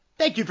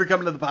Thank you for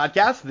coming to the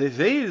podcast. This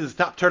is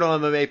Top Turtle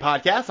MMA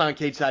Podcast on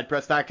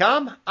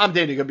CageSidePress.com. I'm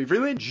Danny Gumby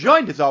Freeland,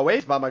 joined as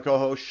always by my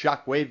co-host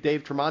Shockwave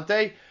Dave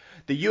Tremonte.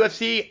 The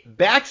UFC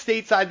back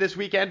stateside this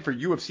weekend for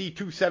UFC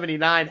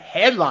 279,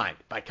 headlined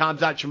by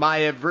Khamzat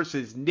Chimaev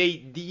versus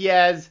Nate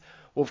Diaz.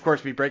 We'll of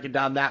course be breaking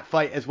down that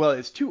fight as well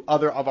as two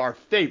other of our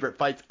favorite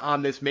fights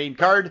on this main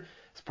card.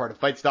 It's part of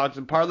Fights, Dogs,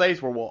 and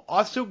Parlays, where we'll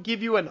also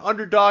give you an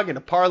underdog and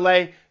a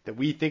parlay that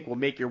we think will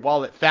make your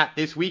wallet fat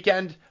this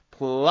weekend.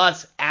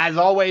 Plus, as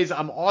always,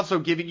 I'm also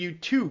giving you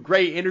two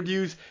great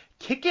interviews.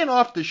 Kicking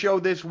off the show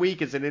this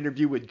week is an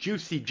interview with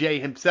Juicy J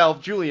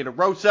himself, Julian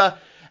Erosa,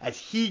 as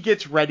he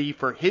gets ready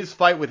for his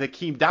fight with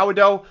Hakeem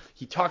Dawodu.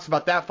 He talks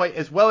about that fight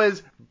as well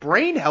as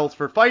brain health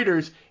for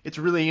fighters. It's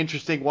a really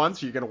interesting one,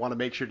 so you're going to want to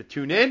make sure to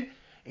tune in.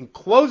 And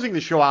closing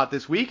the show out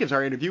this week is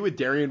our interview with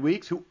Darian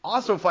Weeks, who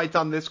also fights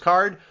on this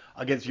card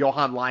against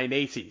Johan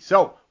Lionacci.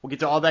 So, we'll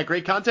get to all that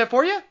great content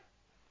for you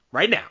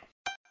right now.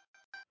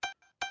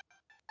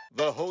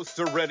 The hosts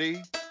are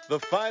ready. The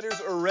fighters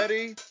are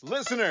ready.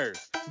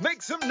 Listeners,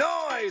 make some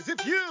noise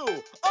if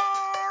you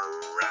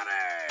are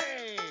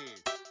ready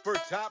for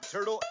Top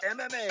Turtle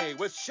MMA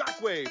with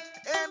Shockwave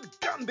and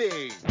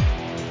Gumby.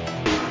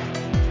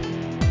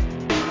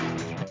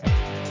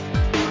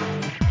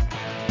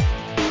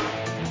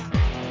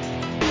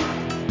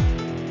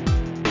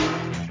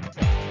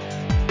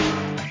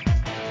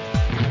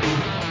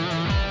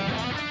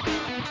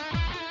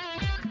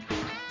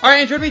 All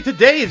right, and joining me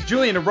today is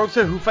Julian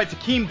Erosa, who fights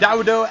Hakeem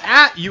Dawodu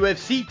at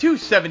UFC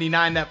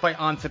 279, that fight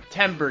on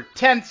September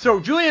 10th.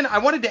 So, Julian, I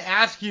wanted to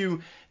ask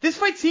you, this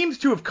fight seems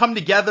to have come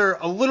together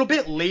a little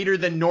bit later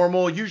than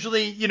normal.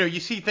 Usually,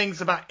 you see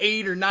things about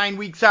 8 or 9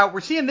 weeks out.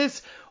 We're seeing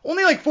this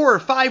only like 4 or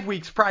 5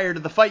 weeks prior to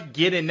the fight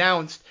get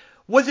announced.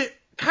 Was it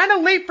kind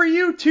of late for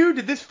you, too?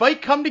 Did this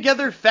fight come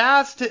together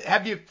fast?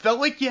 Have you felt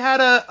like you had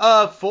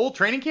a full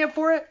training camp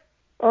for it?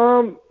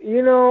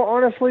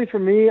 Honestly, for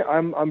me,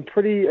 I'm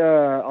pretty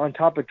on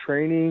top of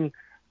training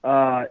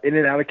in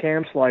and out of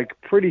camps, like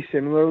pretty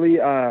similarly.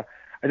 I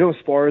don't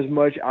spar as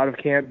much out of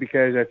camp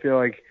because I feel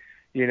like,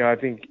 I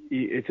think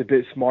it's a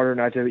bit smarter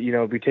not to,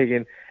 be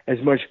taking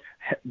as much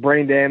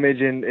brain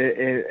damage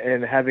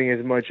and having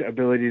as much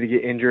ability to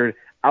get injured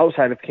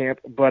outside of camp.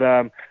 But,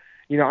 I'm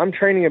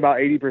training about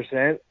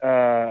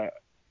 80%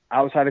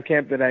 outside of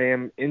camp that I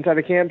am inside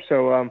of camp.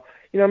 So, I'm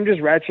just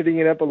ratcheting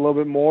it up a little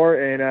bit more.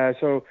 And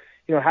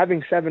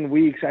having 7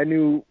 weeks, I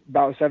knew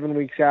about 7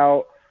 weeks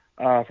out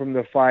from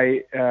the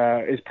fight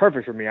is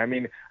perfect for me. I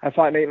mean, I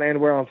fought Nate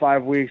Landwehr on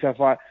 5 weeks. I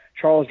fought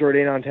Charles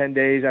Jourdain on 10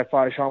 days. I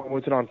fought Sean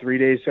Woodson on 3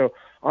 days. So,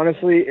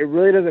 honestly, it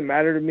really doesn't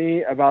matter to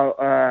me about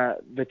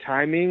the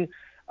timing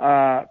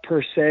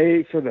per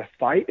se for the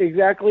fight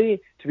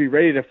exactly to be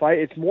ready to fight.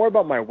 It's more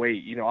about my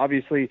weight.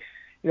 Obviously,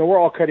 we're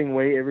all cutting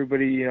weight.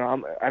 Everybody,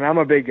 I'm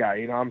a big guy.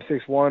 I'm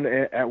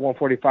 6'1" at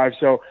 145.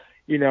 So,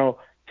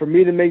 for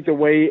me to make the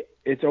weight,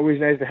 it's always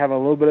nice to have a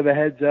little bit of a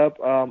heads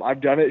up. I've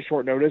done it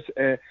short notice.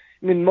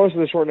 Most of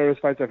the short notice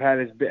fights I've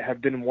had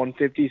have been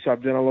 150, so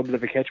I've done a little bit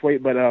of a catch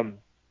weight. But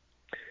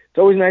it's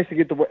always nice to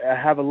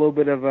have a little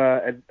bit of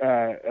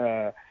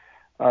a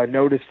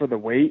notice for the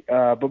weight.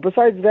 But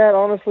besides that,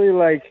 honestly,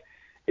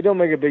 it don't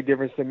make a big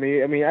difference to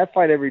me. I mean, I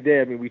fight every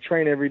day. I mean, we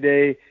train every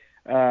day.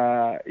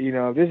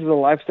 This is a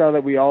lifestyle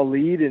that we all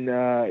lead, and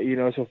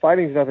so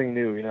fighting's nothing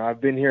new.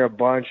 I've been here a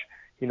bunch.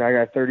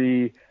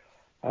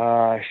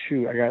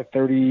 I got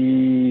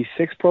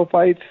 36 pro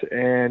fights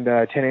and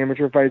 10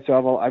 amateur fights.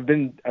 So I've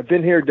been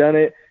here, done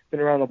it, been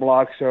around the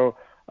block. So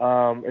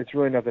it's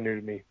really nothing new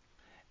to me.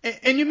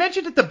 And you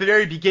mentioned at the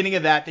very beginning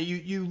of that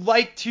you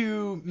like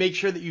to make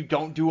sure that you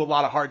don't do a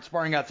lot of hard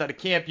sparring outside of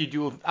camp.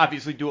 You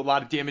obviously do a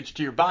lot of damage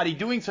to your body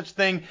doing such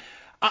thing.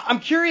 I'm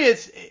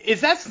curious,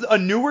 is that a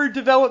newer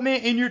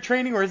development in your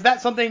training, or is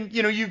that something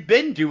you've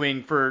been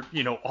doing for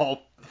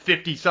all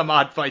 50 some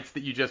odd fights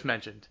that you just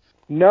mentioned?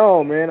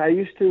 No, man. I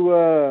used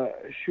to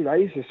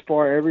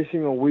spar every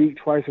single week,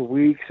 twice a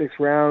week, 6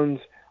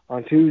 rounds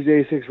on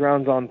Tuesday, 6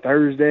 rounds on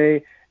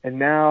Thursday, and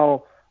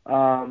now,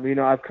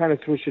 I've kind of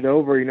switched it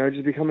over.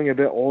 Just becoming a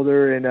bit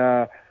older, and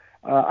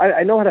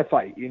I know how to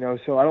fight.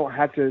 So I don't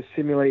have to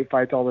simulate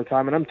fights all the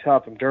time, and I'm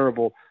tough, I'm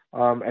durable,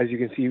 as you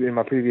can see in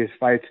my previous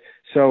fights.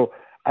 So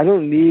I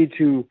don't need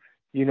to,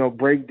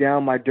 break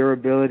down my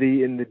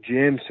durability in the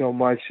gym so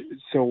much,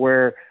 so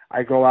where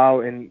I go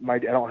out and I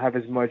don't have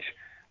as much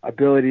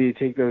ability to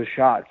take those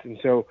shots. And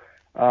so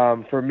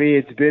for me,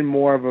 it's been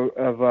more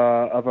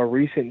of a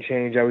recent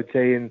change, I would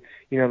say, in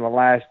the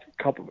last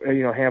couple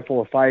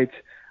handful of fights.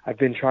 I've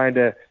been trying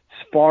to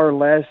spar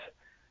less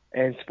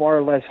and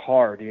spar less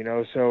hard.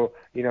 So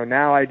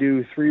now I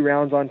do 3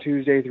 rounds on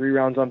Tuesday, 3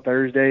 rounds on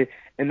Thursday,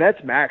 and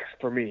that's max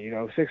for me.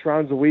 6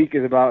 rounds a week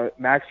is about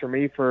max for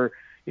me for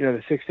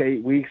the 6 to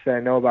 8 weeks that I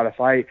know about a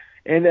fight.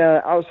 And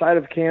outside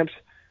of camps,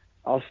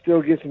 I'll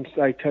still get some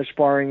touch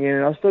sparring in,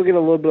 and I'll still get a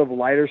little bit of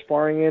lighter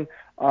sparring in.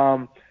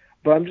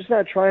 But I'm just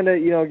not trying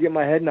to, get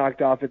my head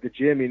knocked off at the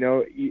gym.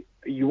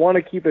 You want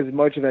to keep as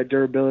much of that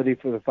durability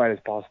for the fight as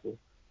possible.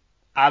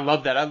 I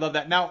love that. I love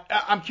that. Now,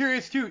 I'm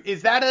curious too.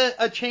 Is that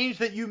a change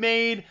that you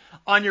made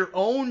on your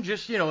own,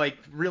 just, like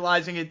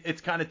realizing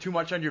it's kind of too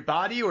much on your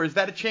body, or is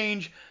that a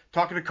change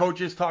talking to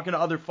coaches, talking to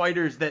other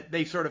fighters that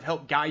they sort of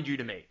help guide you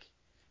to make?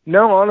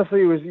 No,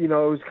 honestly, it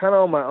was kind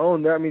of on my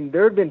own. I mean,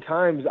 there had been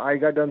times I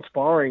got done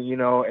sparring,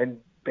 and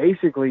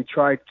basically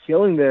tried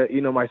killing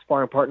my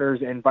sparring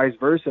partners and vice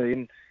versa,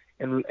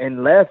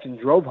 and left and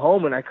drove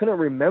home, and I couldn't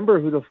remember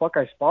who the fuck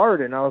I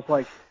sparred, and I was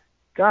like,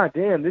 God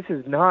damn, this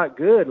is not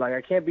good. Like,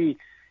 I can't be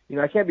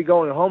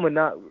going home and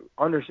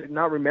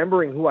not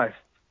remembering who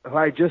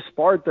I just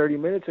sparred 30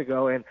 minutes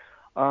ago, and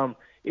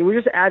it was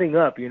just adding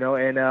up,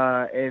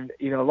 and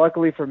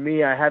luckily for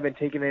me, I haven't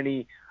taken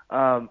any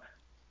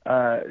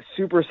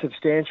super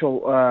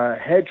substantial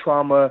head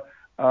trauma,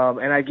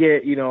 and I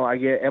get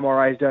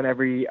MRIs done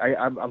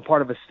I'm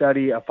part of a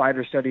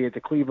fighter study at the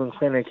Cleveland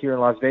Clinic here in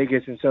Las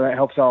Vegas, and so that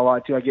helps out a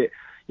lot too. I get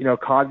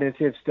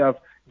cognitive stuff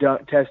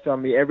tested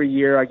on me every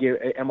year. I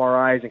get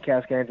MRIs and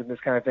CAT scans and this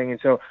kind of thing, and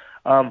so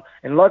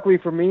and luckily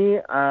for me,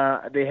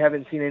 they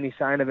haven't seen any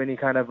sign of any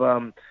kind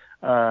of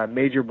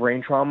major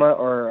brain trauma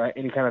or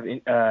any kind of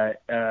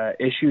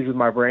issues with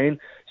my brain.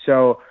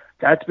 So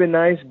that's been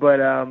nice, but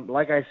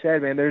like I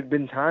said, man, there's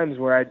been times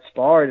where I'd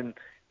sparred and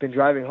been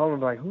driving home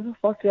and be like, who the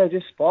fuck did I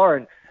just spar?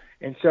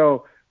 And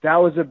so that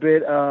was a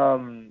bit,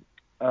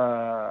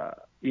 that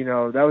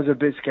was a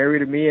bit scary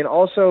to me. And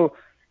also,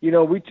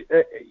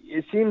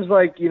 it seems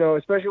like,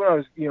 especially when I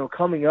was,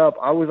 coming up,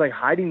 I was like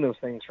hiding those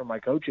things from my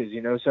coaches,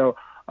 so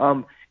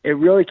it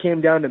really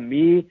came down to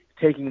me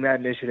taking that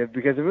initiative,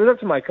 because if it was up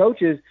to my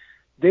coaches,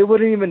 they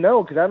wouldn't even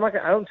know, because I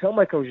don't tell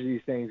my coaches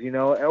these things,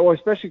 or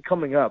especially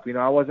coming up,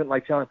 I wasn't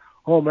like telling,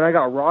 oh man, I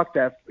got rocked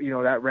that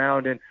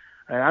round, and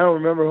I don't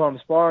remember who I'm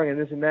sparring and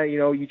this and that.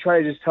 You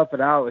try to just tough it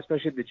out,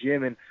 especially at the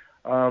gym. And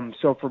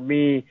so for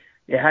me,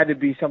 it had to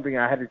be something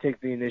I had to take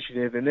the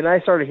initiative. And then I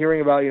started hearing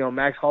about,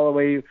 Max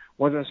Holloway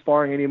wasn't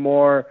sparring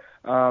anymore,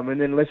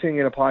 and then listening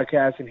to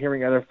podcasts and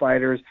hearing other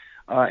fighters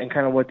and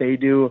kind of what they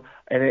do.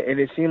 And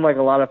it seemed like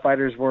a lot of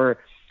fighters were,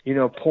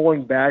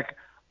 pulling back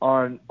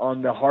on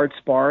the hard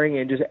sparring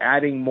and just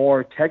adding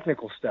more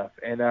technical stuff.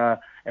 And I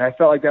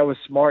felt like that was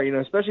smart,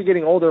 especially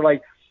getting older.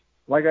 Like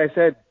I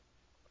said,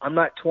 I'm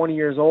not 20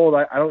 years old.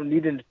 I don't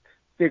need to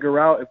figure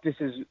out if this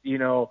is,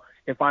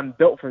 if I'm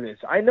built for this.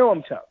 I know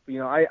I'm tough.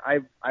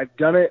 I've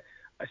done it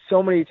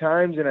so many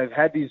times, and I've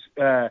had these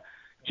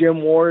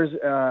gym wars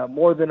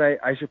more than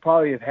I should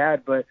probably have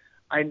had. But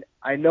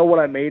I know what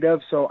I'm made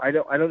of, so I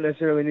don't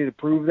necessarily need to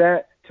prove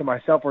that to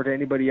myself or to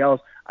anybody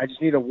else. I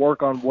just need to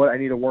work on what I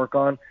need to work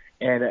on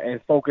and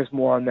focus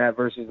more on that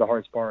versus the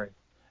hard sparring.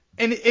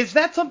 And is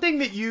that something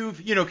that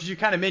you've, because you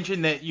kind of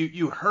mentioned that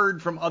you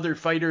heard from other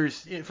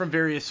fighters from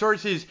various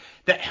sources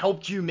that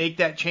helped you make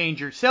that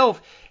change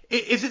yourself.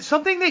 Is it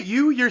something that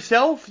you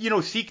yourself,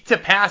 seek to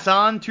pass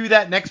on to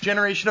that next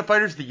generation of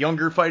fighters, the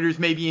younger fighters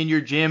maybe in your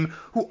gym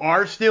who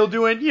are still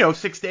doing,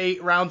 6 to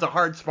 8 rounds of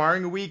hard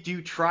sparring a week? Do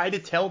you try to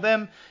tell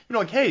them,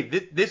 like, hey,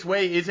 this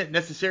way isn't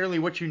necessarily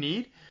what you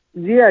need?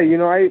 Yeah,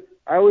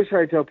 I always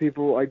try to tell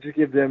people, I just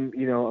give them, a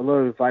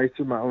little advice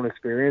through my own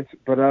experience.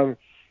 But,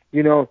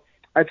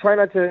 I try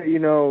not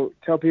to,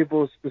 tell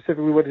people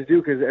specifically what to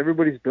do, because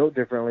everybody's built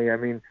differently. I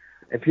mean,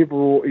 and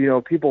people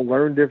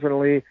learn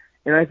differently.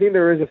 And I think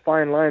there is a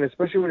fine line,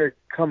 especially when you're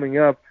coming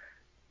up.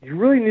 You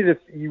really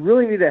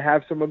need to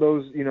have some of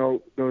those,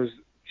 those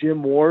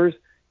gym wars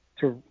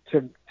to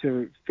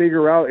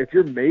figure out if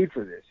you're made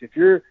for this.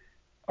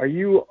 Are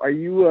you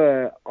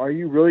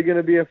really going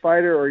to be a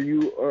fighter, or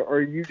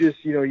are you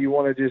just, you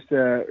want to just,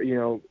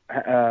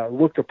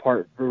 look the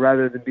part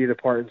rather than be the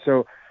part? And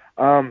so,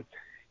 I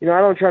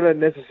don't try to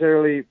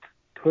necessarily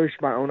push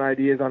my own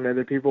ideas on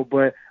other people,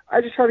 but I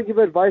just try to give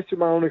advice through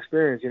my own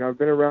experience. I've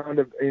been around,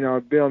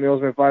 I've been on the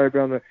Ultimate Fighter, I've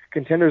been on the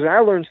Contenders, and I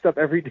learn stuff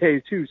every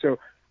day too. So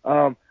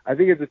I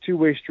think it's a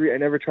two-way street. I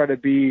never try to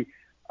be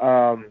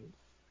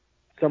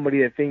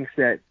somebody that thinks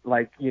that,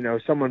 like,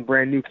 someone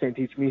brand new can't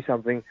teach me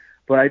something,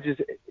 but I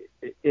just,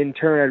 in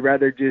turn, I'd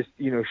rather just,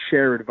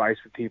 share advice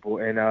with people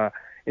and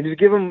just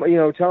give them,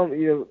 tell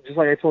them, just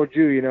like I told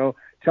you,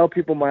 tell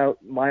people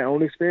my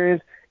own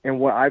experience and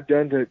what I've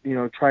done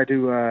to, try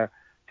to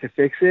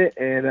fix it.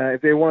 And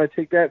if they want to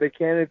take that, they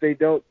can. If they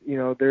don't,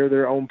 they're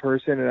their own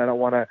person, and I don't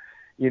want to,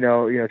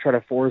 try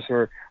to force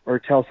or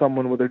tell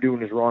someone what they're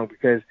doing is wrong,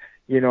 because,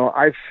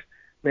 I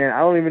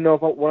don't even know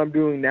if what I'm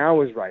doing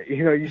now is right.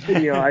 You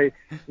see,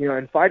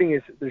 and fighting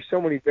is, there's so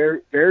many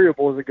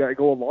variables that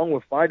go along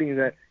with fighting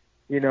that,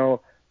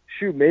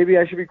 shoot, maybe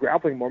I should be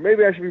grappling more.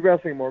 Maybe I should be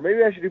wrestling more.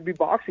 Maybe I should be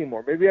boxing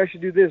more. Maybe I should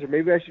do this, or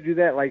maybe I should do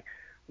that. Like,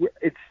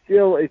 it's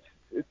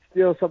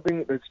still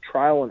something that's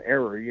trial and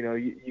error.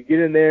 You get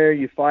in there,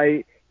 you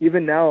fight.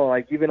 Even now,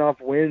 like, even off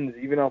wins,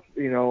 even off,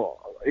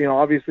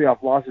 obviously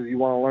off losses you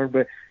want to learn,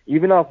 but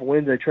even off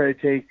wins, I try to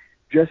take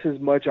just as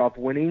much off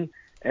winning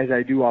as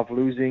I do off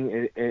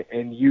losing,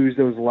 and use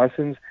those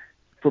lessons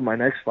for my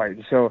next fight.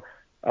 And so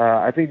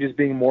I think just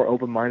being more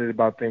open-minded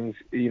about things,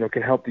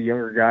 can help the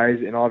younger guys.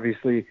 And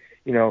obviously,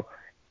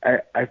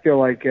 I feel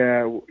like,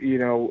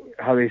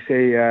 how they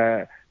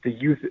say, the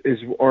youth is,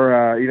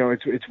 or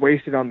it's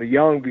wasted on the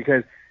young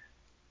because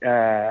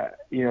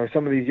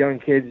some of these young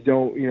kids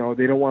don't,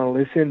 they don't want to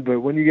listen. But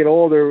when you get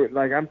older,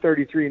 like I'm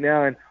 33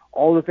 now, and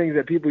all the things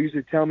that people used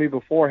to tell me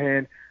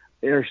beforehand,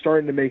 they're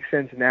starting to make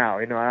sense now.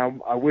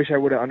 I wish I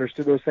would have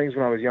understood those things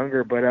when I was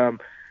younger, but I'm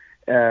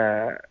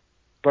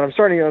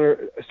starting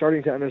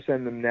to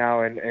understand them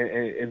now,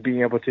 and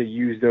being able to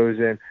use those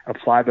and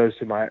apply those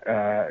to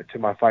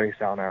my fighting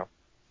style now.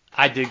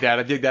 I dig that.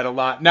 I dig that a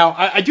lot. Now,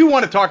 I do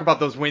want to talk about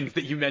those wins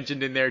that you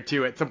mentioned in there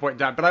too at some point in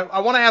time, but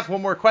I want to ask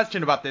one more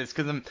question about this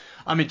because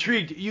I'm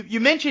intrigued. You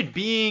mentioned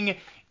being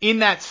in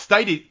that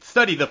study,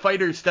 the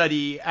fighter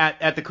study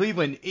at the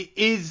Cleveland.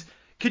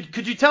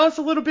 Could you tell us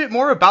a little bit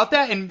more about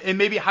that and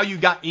maybe how you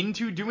got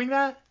into doing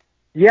that?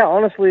 Yeah,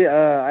 honestly,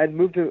 I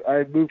moved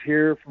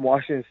here from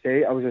Washington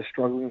State. I was a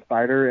struggling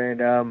fighter,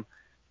 and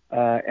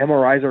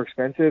MRIs are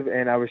expensive,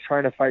 and I was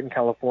trying to fight in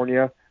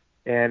California,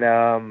 and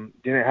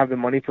didn't have the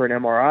money for an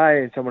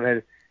MRI, and someone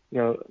had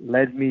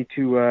led me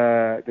to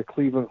the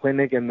Cleveland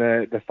Clinic and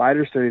the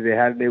fighter study they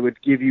had. They would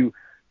give you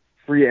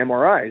free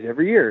MRIs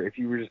every year if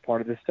you were just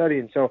part of the study.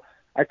 And so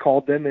I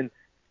called them, and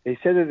they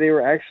said that they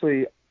were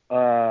actually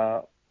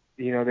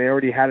they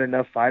already had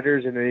enough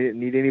fighters and they didn't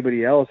need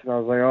anybody else. And I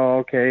was like, oh,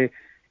 okay.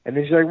 And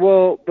then she's like,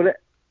 well, but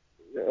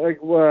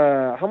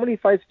how many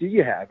fights do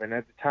you have? And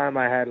at the time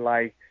I had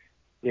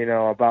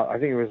about, I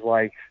think it was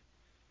like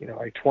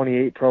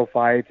 28 pro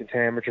fights and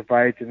 10 amateur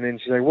fights. And then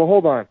she's like, well,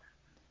 hold on,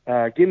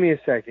 give me a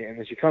second. And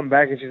then she come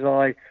back and she's all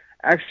like,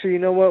 actually, you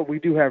know what? We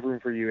do have room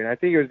for you. And I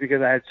think it was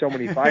because I had so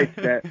many fights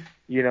that,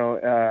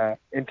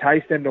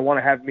 enticed them to want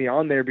to have me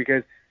on there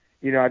because,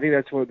 I think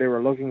that's what they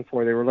were looking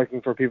for. They were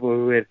looking for people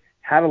who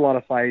had a lot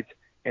of fights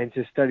and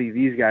to study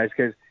these guys.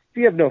 Because if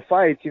you have no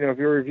fights,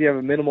 if you have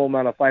a minimal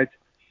amount of fights,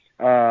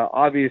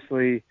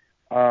 obviously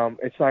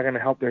it's not going to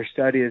help their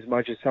study as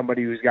much as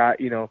somebody who's got,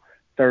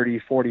 30,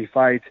 40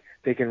 fights.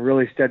 They can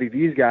really study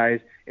these guys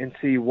and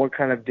see what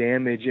kind of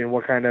damage and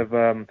what kind of,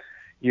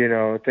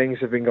 things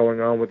have been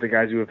going on with the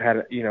guys who have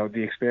had,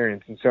 the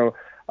experience. And so,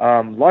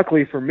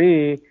 luckily for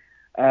me,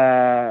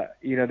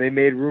 they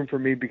made room for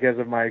me because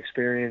of my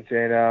experience.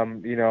 And,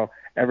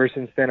 ever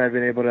since then I've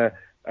been able to,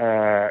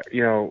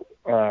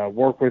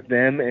 work with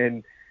them.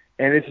 And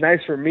it's nice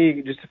for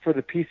me just for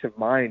the peace of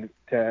mind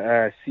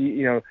to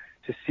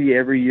see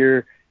every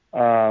year,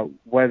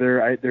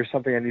 whether there's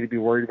something I need to be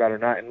worried about or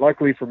not. And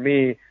luckily for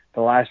me,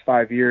 the last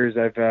 5 years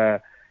I've, I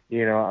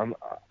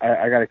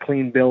got a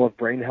clean bill of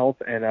brain health,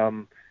 and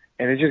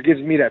it just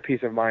gives me that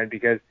peace of mind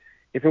because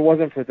if it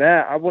wasn't for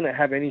that, I wouldn't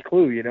have any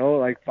clue,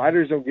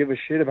 fighters don't give a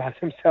shit about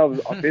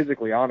themselves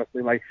physically,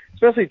 honestly,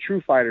 especially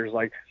true fighters,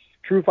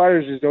 true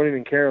fighters just don't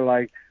even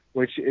care,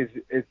 which is,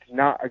 it's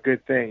not a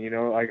good thing,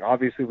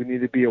 obviously we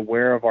need to be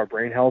aware of our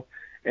brain health,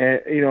 and,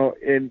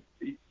 and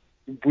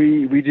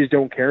we just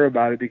don't care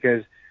about it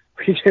because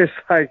we just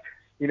I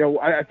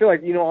feel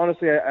like,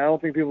 honestly, I don't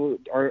think people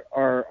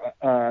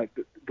are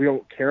we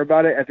don't care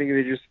about it. I think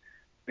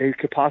they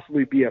could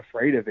possibly be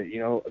afraid of it.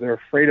 They're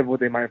afraid of what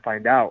they might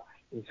find out.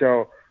 And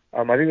so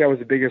I think that was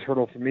the biggest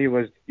hurdle for me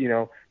was,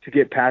 to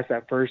get past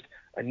that first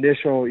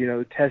initial,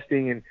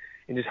 testing and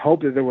just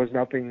hope that there was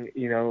nothing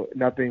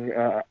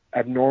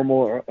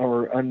abnormal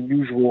or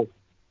unusual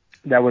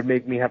that would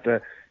make me have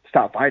to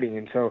stop fighting.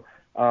 And so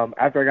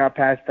after I got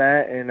past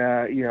that and,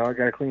 I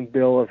got a clean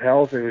bill of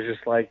health, it was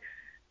just like,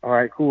 all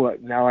right, cool.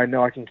 Now I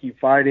know I can keep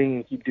fighting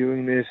and keep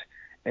doing this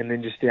and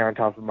then just stay on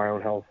top of my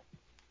own health.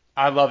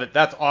 I love it.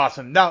 That's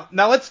awesome. Now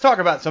let's talk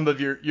about some of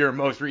your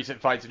most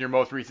recent fights and your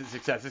most recent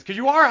successes, because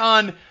you are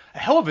on a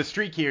hell of a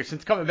streak here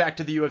since coming back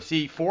to the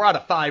UFC. 4 out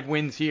of 5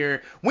 wins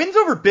here. Wins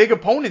over big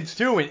opponents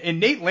too. And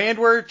Nate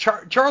Landwehr,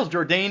 Charles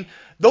Jourdain,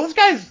 those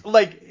guys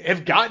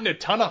have gotten a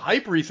ton of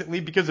hype recently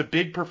because of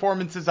big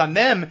performances on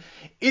them.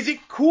 Is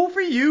it cool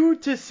for you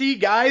to see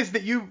guys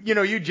that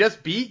you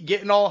just beat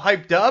getting all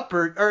hyped up,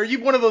 or are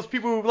you one of those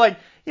people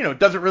who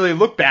doesn't really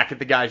look back at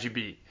the guys you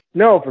beat?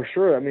 No, for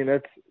sure. I mean,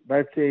 that's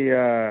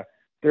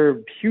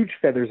they're huge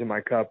feathers in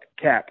my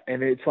cap.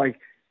 And it's even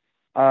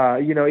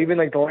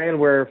the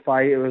Landwehr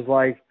fight, it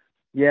was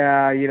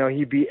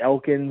he beat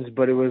Elkins,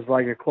 but it was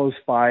a close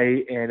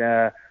fight. And,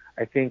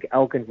 I think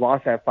Elkins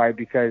lost that fight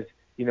because,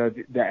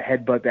 that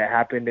headbutt that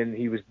happened and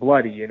he was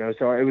bloody,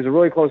 so it was a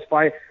really close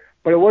fight,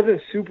 but it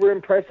wasn't super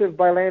impressive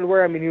by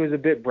Landwehr. I mean, he was a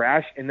bit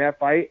brash in that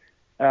fight,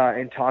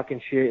 and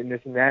talking shit and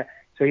this and that.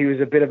 So he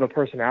was a bit of a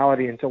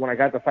personality. And so when I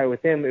got the fight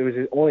with him, it was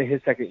only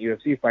his second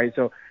UFC fight.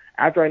 So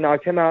after I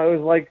knocked him out, it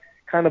was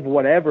kind of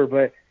whatever.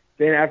 But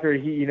then after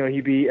he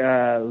beat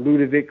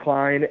Ludovic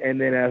Klein,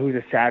 and then who's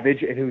a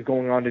savage and who's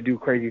going on to do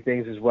crazy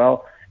things as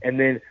well. And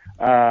then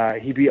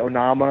he beat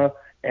Onama,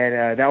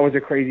 and that was a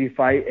crazy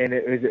fight, and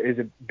it was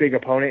a big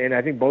opponent. And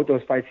I think both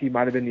those fights he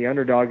might have been the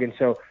underdog. And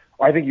so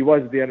I think he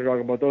was the underdog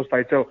in both those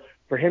fights. So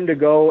for him to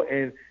go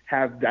and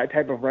have that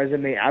type of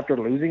resume after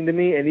losing to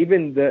me, and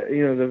even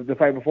the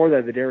fight before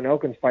that, the Darren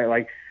Elkins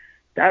fight,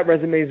 that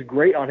resume is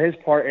great on his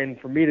part, and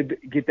for me to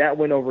get that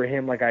win over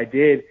him like I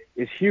did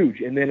is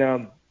huge. And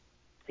then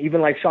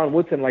even like Sean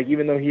Woodson, like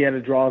even though he had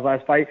to draw his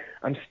last fight,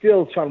 I'm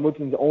still Sean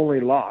Woodson's only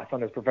loss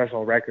on his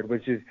professional record,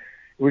 which is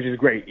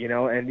great, you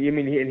know. And I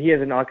mean, he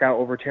has a knockout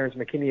over Terrence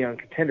McKinney on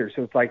Contender,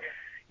 so it's like,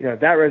 you know,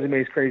 that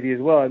resume is crazy as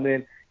well. And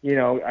then, you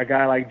know, a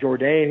guy like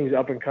Jourdain who's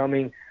up and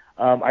coming,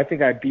 I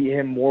think I beat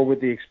him more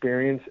with the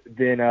experience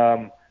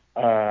than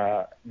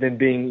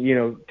being, you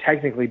know,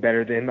 technically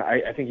better than him.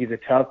 I think he's a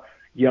tough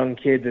young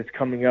kid that's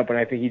coming up, and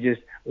I think he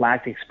just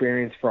lacked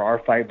experience for our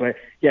fight. But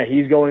yeah,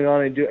 he's going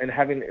on and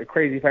having a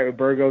crazy fight with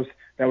Burgos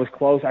that was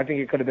close. I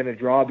think it could have been a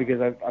draw because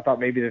I thought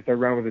maybe the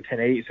third round was a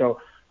 10-8. So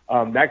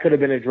that could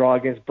have been a draw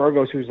against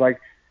Burgos, who's like,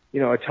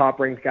 you know, a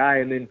top-ranked guy,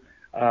 and then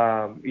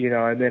you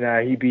know, and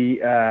then he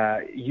beat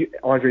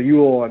Andre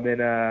Ewell, and then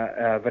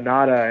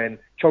Venata, and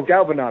choked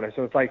out Venata.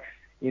 So it's like,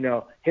 you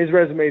know, his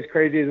resume is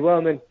crazy as well.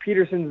 And then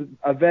Peterson's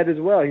a vet as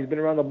well. He's been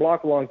around the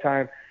block a long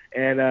time,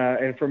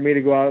 and for me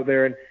to go out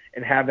there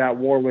and have that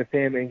war with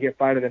him and get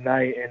fight of the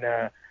night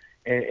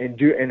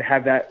and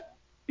have that,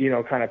 you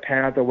know, kind of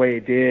pan out the way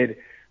it did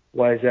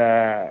was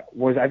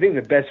I think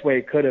the best way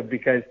it could have,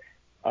 because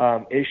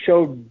it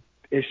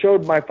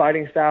showed my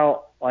fighting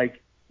style,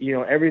 like, you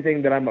know,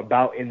 everything that I'm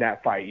about in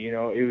that fight. You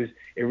know,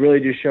 it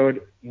really just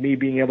showed me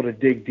being able to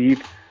dig deep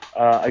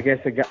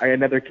against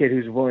another kid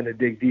who's willing to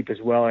dig deep as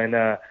well, and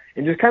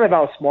just kind of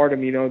outsmart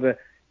him. You know,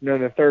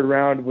 the third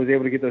round was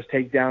able to get those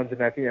takedowns,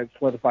 and I think that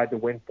solidified the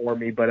win for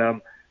me.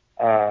 But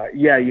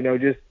yeah, you know,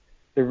 just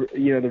the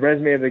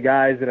resume of the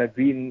guys that I've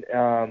beaten,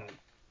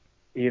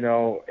 you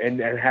know, and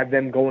have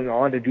them going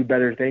on to do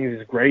better things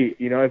is great.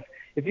 You know,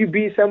 if you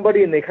beat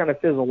somebody and they kind of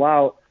fizzle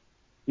out,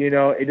 you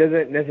know, it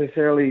doesn't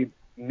necessarily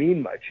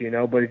mean much, you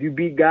know. But if you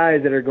beat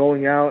guys that are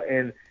going out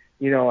and,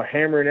 you know,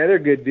 hammering other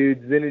good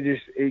dudes, then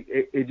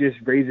it just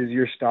raises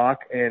your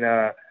stock. And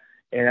I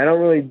don't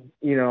really,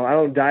 you know, I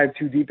don't dive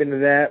too deep into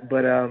that,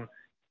 but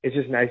it's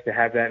just nice to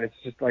have that, and it's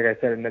just, like I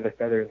said, another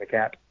feather in the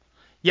cap.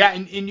 Yeah,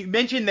 and you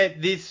mentioned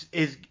that this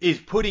is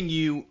putting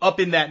you up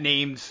in that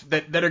names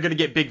that are going to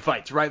get big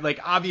fights, right? Like,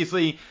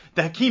 obviously,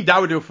 the Hakeem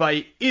Dawodu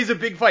fight is a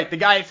big fight. The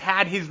guy has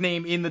had his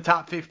name in the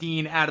top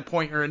 15 at a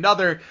point or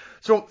another.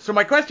 So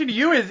my question to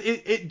you is,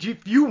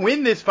 if you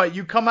win this fight,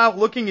 you come out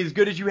looking as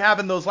good as you have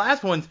in those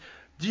last ones,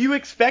 do you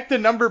expect a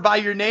number by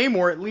your name,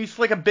 or at least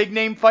like a big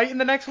name fight in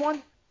the next one?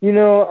 You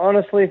know,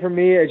 honestly, for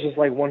me, it's just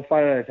like one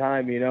fight at a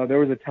time. You know, there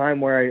was a time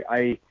where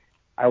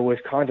I was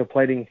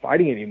contemplating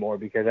fighting anymore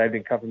because I'd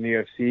been cut from the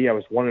UFC. I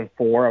was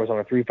 1-4. I was on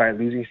a 3-fight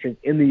losing streak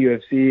in the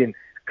UFC and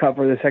cut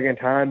for the second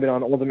time. Been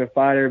on Ultimate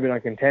Fighter, been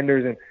on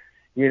Contenders, and,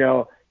 you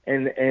know,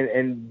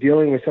 and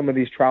dealing with some of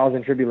these trials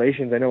and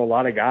tribulations. I know a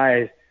lot of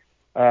guys,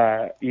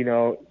 you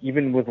know,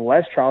 even with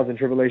less trials and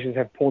tribulations,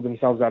 have pulled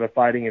themselves out of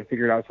fighting and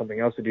figured out something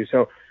else to do.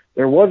 So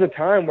there was a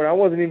time when I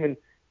wasn't even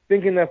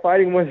thinking that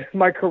fighting was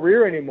my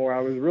career anymore. I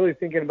was really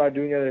thinking about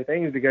doing other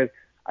things because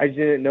I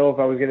didn't know if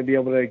I was going to be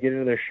able to get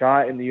another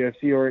shot in the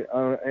UFC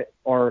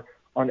or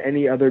on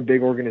any other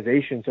big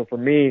organization. So for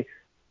me,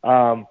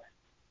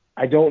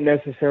 I don't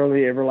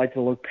necessarily ever like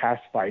to look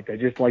past fights. I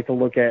just like to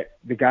look at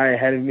the guy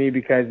ahead of me,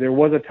 because there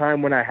was a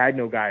time when I had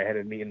no guy ahead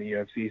of me in the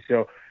UFC.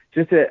 So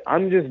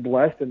I'm just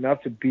blessed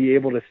enough to be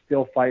able to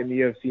still fight in the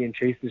UFC and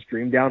chase this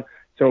dream down.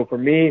 So for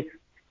me,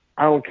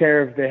 I don't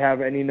care if they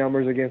have any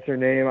numbers against their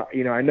name.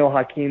 You know, I know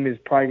Hakeem is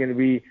probably going to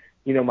be,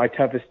 you know, my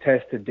toughest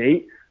test to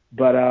date.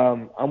 But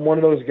I'm one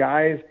of those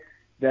guys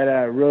that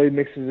really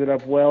mixes it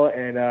up well,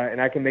 and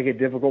I can make it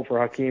difficult for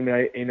Hakeem,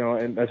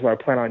 and that's what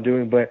I plan on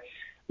doing. But,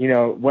 you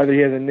know, whether he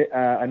has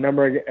a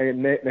number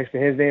next to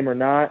his name or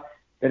not,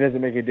 that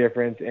doesn't make a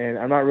difference. And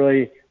I'm not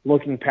really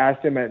looking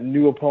past him at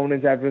new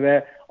opponents after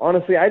that.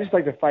 Honestly, I just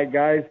like to fight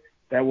guys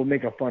that will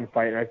make a fun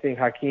fight, and I think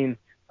Hakeem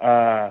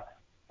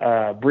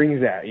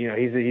brings that. You know,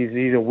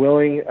 he's a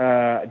willing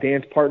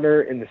dance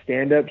partner in the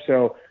stand-up,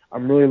 so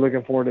I'm really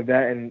looking forward to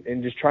that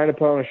and just trying to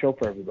put on a show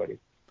for everybody.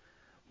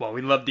 Well,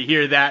 we'd love to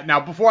hear that.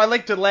 Now, before I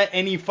like to let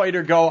any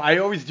fighter go, I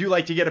always do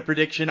like to get a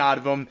prediction out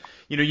of them.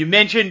 You know, you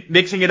mentioned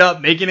mixing it up,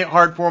 making it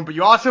hard for them, but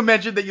you also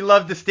mentioned that you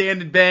love to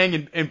stand and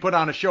bang and put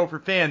on a show for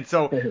fans.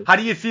 So how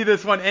do you see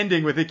this one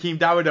ending with Hakeem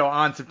Dawodu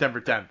on September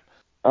 10th?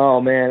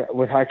 Oh, man.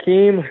 With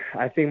Hakeem,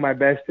 I think my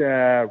best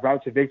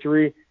route to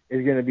victory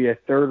is going to be a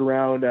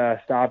third-round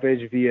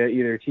stoppage via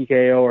either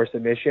TKO or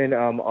submission.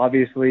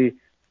 Obviously,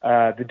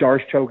 the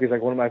Darce choke is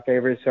like one of my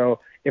favorites.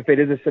 So if it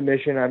is a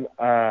submission,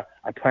 I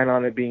plan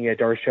on it being a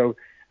Darce choke.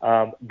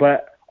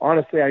 But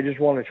honestly, I just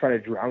want to try to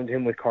drown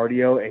him with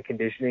cardio and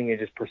conditioning and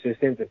just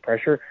persistence and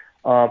pressure,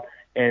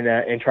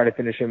 and try to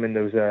finish him in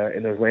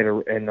the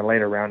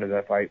later round of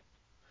that fight.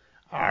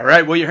 All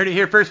right. Well, you heard it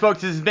here first,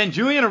 folks. This has been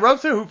Julian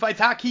Erosa, who fights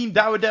Hakeem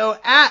Dawodu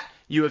at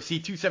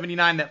UFC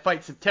 279. That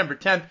fight September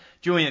 10th.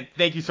 Julian,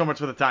 thank you so much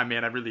for the time,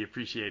 man. I really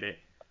appreciate it.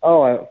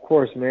 Oh, of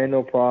course, man.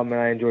 No problem.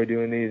 I enjoy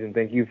doing these, and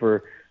thank you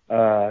for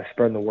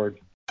spreading the word.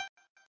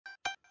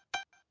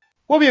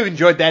 Well, we have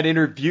enjoyed that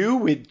interview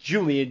with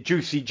Julian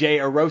Juicy J.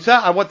 Erosa.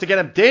 I once again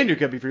am Daniel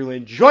Gumby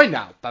Freeland, joined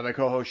now by my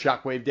co-host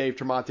Shockwave Dave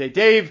Tremonte.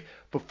 Dave,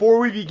 before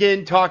we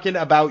begin talking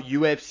about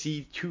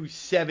UFC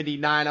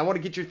 279, I want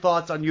to get your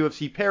thoughts on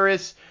UFC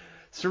Paris.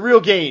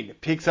 Ciryl Gane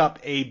picks up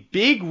a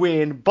big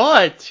win,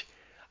 but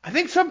I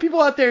think some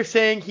people out there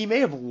saying he may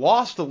have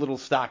lost a little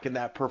stock in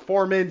that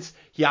performance.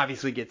 He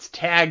obviously gets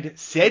tagged,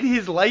 said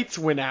his lights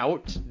went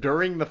out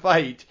during the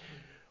fight.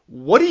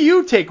 What do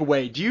you take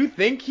away? Do you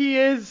think he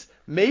is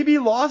maybe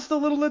lost a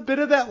little bit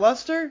of that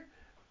luster?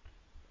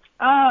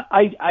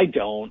 I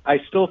don't. I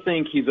still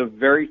think he's a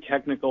very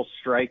technical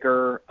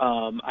striker.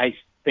 I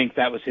think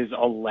that was his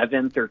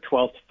 11th or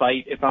 12th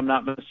fight, if I'm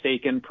not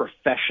mistaken,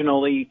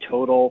 professionally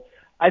total.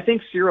 I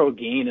think Ciryl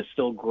Gane is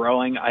still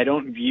growing. I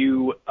don't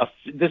view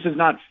this is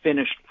not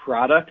finished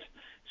product,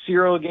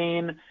 Ciryl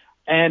Gane.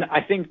 And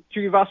I think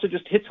Tuivasa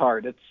just hits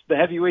hard. It's the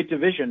heavyweight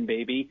division,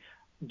 baby.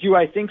 Do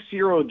I think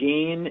Ciryl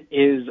Gane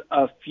is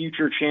a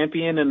future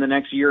champion in the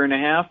next year and a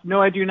half?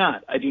 No, I do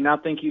not. I do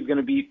not think he's going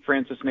to beat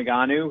Francis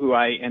Ngannou, who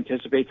I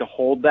anticipate to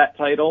hold that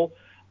title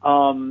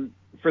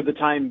for the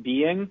time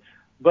being.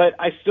 But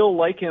I still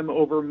like him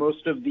over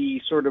most of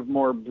the sort of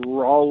more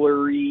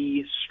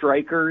brawlery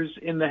strikers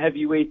in the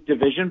heavyweight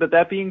division. But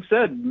that being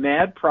said,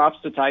 mad props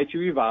to Tai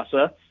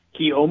Tuivasa.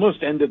 He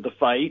almost ended the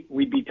fight.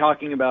 We'd be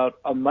talking about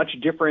a much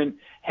different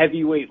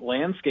heavyweight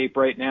landscape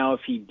right now if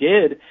he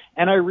did.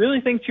 And I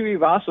really think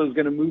Tuivasa is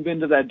going to move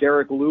into that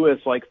Derek Lewis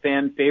like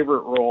fan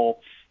favorite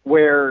role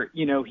where,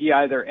 you know, he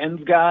either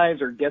ends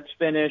guys or gets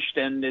finished,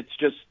 and it's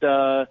just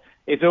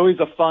it's always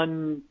a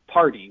fun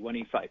party when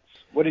he fights.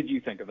 What did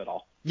you think of it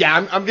all? Yeah,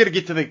 I'm going to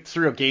get to the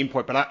Ciryl Gane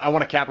point, but I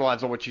want to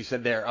capitalize on what you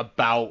said there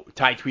about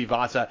Tai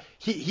Tuivasa.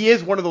 He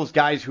is one of those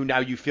guys who now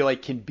you feel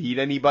like can beat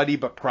anybody,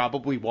 but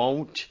probably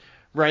won't.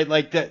 Right,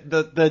 like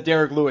the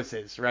Derek Lewis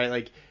is, right?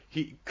 Like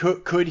he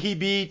could he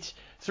beat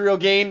Ciryl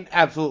Gane?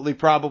 Absolutely,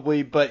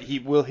 probably, but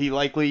will he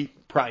likely?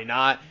 Probably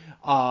not.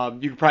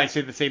 You could probably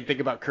say the same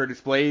thing about Curtis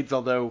Blaydes,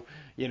 although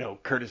you know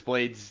Curtis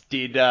Blaydes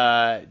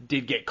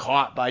did get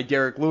caught by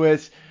Derek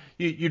Lewis.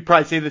 You'd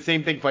probably say the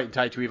same thing fighting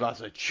Tai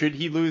Tuivasa. Should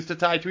he lose to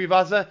Tai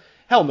Tuivasa?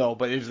 Hell no,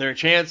 but is there a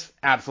chance?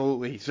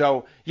 Absolutely.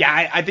 So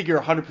yeah, I think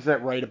you're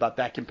 100% right about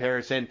that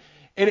comparison.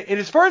 And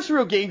as far as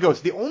Ciryl Gane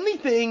goes, the only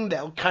thing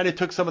that kind of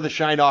took some of the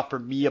shine off for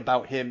me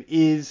about him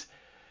is,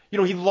 you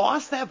know, he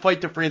lost that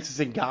fight to Francis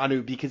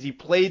Ngannou because he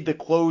played the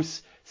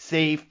close,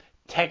 safe,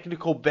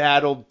 technical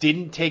battle,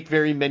 didn't take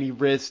very many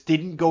risks,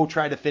 didn't go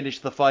try to finish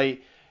the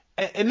fight,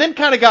 and then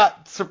kind of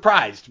got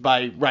surprised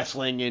by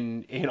wrestling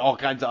and all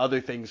kinds of other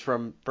things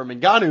from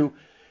Ngannou.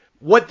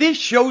 What this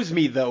shows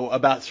me, though,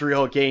 about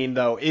Ciryl Gane,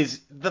 though,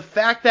 is the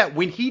fact that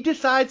when he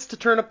decides to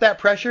turn up that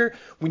pressure,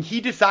 when he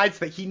decides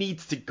that he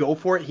needs to go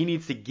for it, he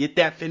needs to get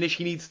that finish,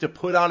 he needs to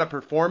put on a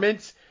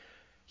performance,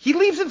 he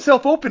leaves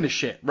himself open to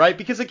shit, right?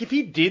 Because, like, if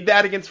he did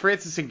that against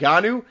Francis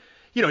Ngannou,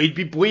 you know, he'd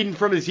be bleeding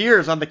from his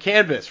ears on the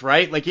canvas,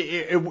 right? Like,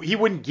 he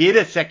wouldn't get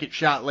a second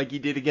shot like he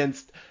did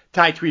against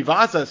Tai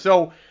Tuivasa.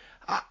 So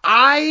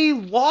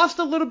I lost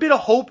a little bit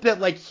of hope that,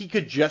 like, he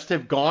could just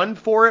have gone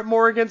for it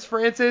more against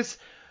Francis.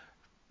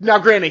 Now,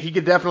 granted, he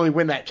could definitely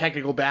win that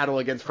technical battle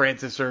against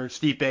Francis or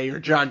Stipe or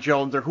John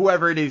Jones or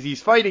whoever it is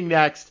he's fighting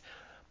next.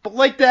 But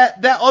like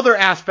that other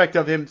aspect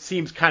of him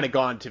seems kind of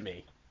gone to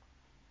me.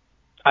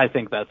 I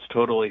think that's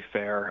totally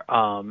fair.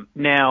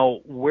 Now,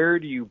 where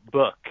do you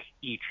book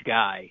each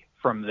guy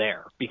from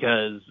there?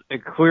 Because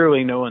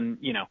clearly no one,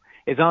 you know,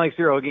 it's not like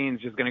Ciryl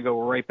Gane's just going to go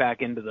right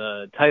back into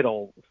the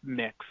title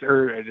mix,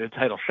 or the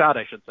title shot,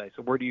 I should say.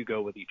 So where do you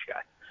go with each guy?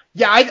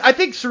 Yeah, I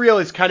think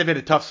Ciryl is kind of in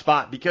a tough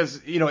spot because,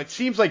 you know, it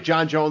seems like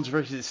John Jones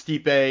versus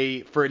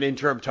Stipe for an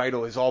interim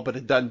title is all but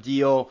a done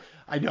deal.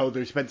 I know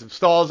there's been some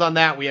stalls on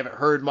that. We haven't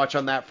heard much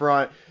on that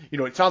front. You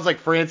know, it sounds like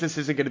Francis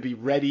isn't going to be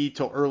ready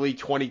till early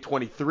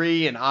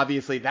 2023, and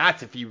obviously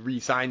that's if he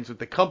re-signs with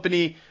the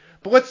company.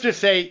 But let's just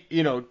say,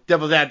 you know,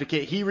 devil's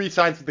advocate, he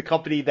re-signs with the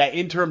company, that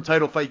interim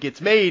title fight gets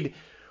made.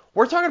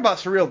 We're talking about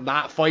Ciryl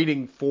not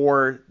fighting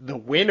for the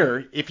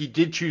winner if he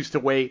did choose to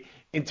wait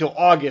until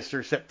August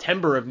or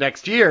September of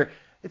next year.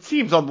 It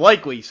seems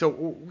unlikely.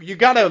 So you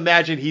got to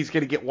imagine he's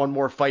going to get one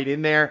more fight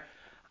in there.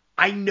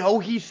 I know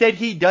he said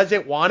he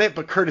doesn't want it,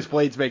 but Curtis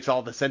Blaydes makes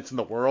all the sense in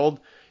the world.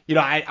 You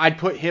know, I'd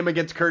put him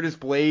against Curtis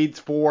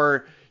Blaydes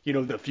for, you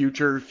know, the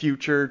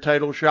future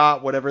title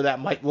shot, whatever that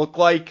might look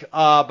like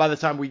by the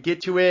time we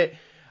get to it.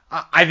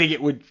 I think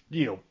it would,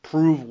 you know,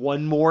 prove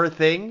one more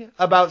thing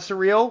about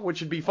Ciryl, which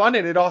would be fun,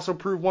 and it'd also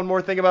prove one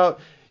more thing about,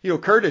 you know,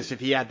 Curtis if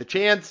he had the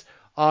chance.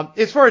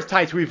 As far as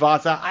Tai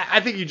Tuivasa, I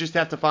think you just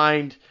have to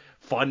find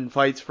fun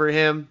fights for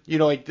him. You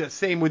know, like the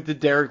same with the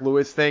Derek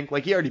Lewis thing.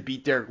 Like, he already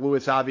beat Derek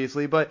Lewis,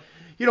 obviously, but,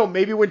 you know,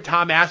 maybe when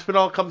Tom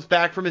Aspinall comes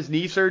back from his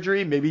knee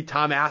surgery, maybe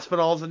Tom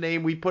Aspinall's a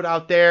name we put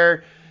out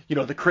there. You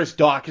know, the Chris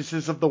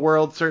Dawkinses of the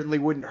world certainly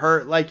wouldn't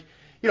hurt. Like,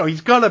 you know,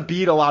 he's going to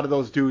beat a lot of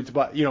those dudes,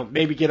 but, you know,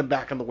 maybe get him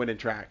back on the winning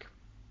track.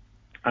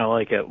 I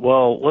like it.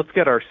 Well, let's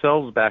get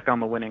ourselves back on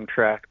the winning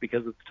track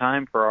because it's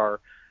time for our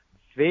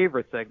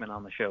favorite segment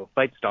on the show,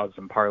 Fights, Dogs,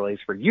 and Parlays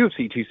for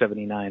UFC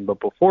 279. But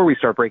before we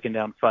start breaking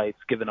down fights,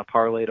 giving a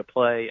parlay to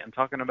play, and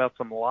talking about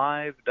some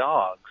live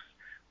dogs,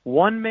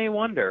 one may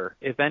wonder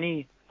if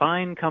any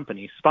fine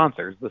company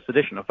sponsors this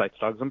edition of Fights,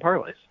 Dogs, and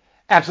Parlays.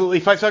 Absolutely.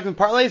 Fight Segment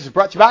Parlays is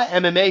brought to you by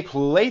MMA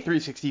Play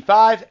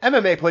 365.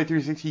 MMA Play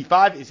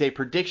 365 is a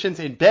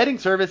predictions and betting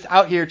service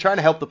out here trying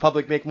to help the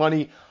public make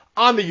money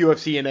on the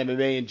UFC and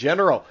MMA in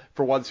general.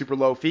 For one super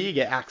low fee, you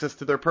get access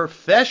to their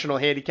professional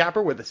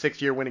handicapper with a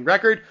 6-year winning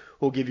record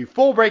who will give you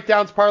full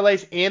breakdowns,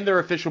 parlays, and their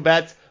official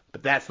bets.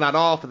 But that's not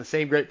all. For the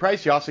same great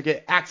price, you also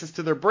get access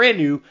to their brand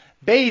new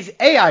Bayes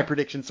AI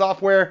prediction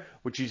software,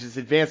 which uses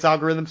advanced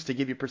algorithms to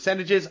give you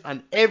percentages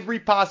on every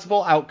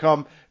possible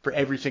outcome for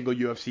every single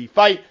UFC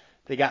fight.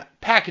 They got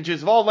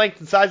packages of all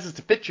lengths and sizes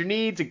to fit your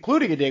needs,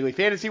 including a daily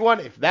fantasy one,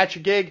 if that's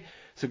your gig.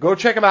 So go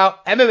check them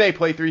out,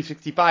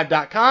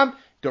 MMAplay365.com.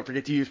 Don't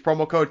forget to use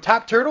promo code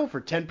TOPTURTLE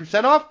for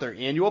 10% off their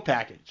annual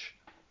package.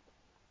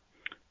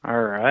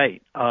 All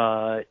right.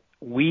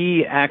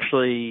 We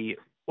actually,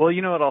 well,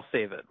 you know what? I'll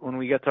save it. When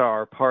we get to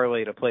our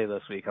parlay to play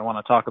this week, I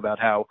want to talk about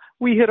how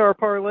we hit our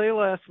parlay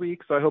last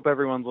week, so I hope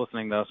everyone's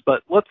listening to this.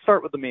 But let's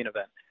start with the main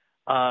event.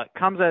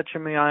 Khamzat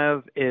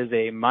Chimaev is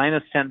a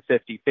minus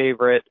 1050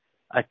 favorite,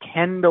 a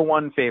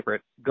 10-1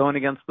 favorite going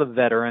against the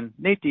veteran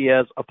Nate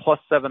Diaz, a plus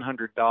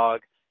 700 dog.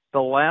 The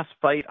last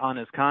fight on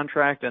his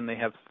contract, and they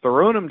have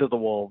thrown him to the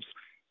wolves.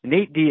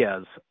 Nate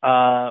Diaz,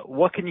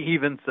 what can you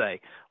even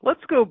say?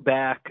 Let's go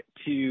back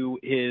to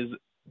his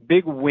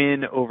big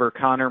win over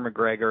Conor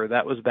McGregor.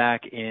 That was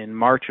back in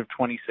March of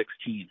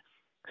 2016.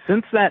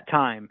 Since that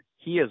time,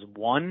 he is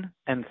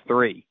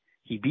 1-3.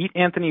 He beat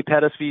Anthony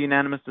Pettis via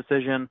unanimous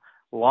decision,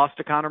 lost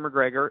to Conor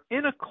McGregor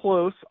in a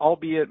close,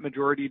 albeit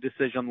majority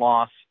decision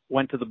loss,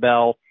 went to the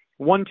bell,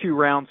 won 2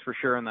 rounds for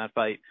sure in that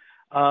fight.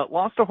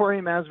 Lost to Jorge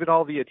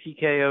Masvidal via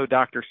TKO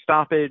doctor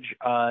stoppage.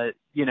 I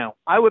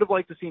would have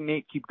liked to see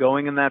Nate keep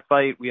going in that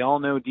fight. We all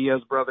know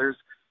Diaz brothers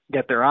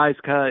get their eyes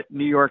cut.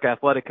 New York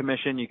Athletic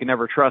Commission, you can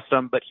never trust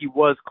them, but he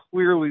was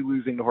clearly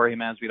losing to Jorge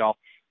Masvidal.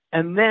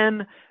 And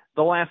then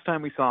the last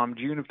time we saw him,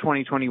 June of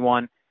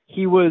 2021,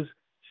 he was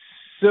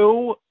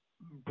so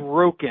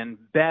broken,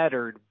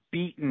 battered,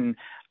 beaten.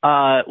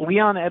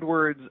 Leon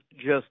Edwards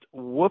just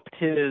whooped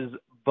his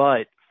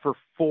butt for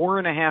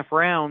 4.5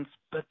 rounds,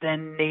 but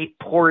then Nate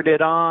poured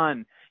it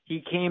on. He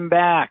came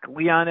back.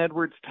 Leon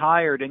Edwards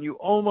tired, and you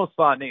almost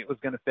thought Nate was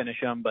going to finish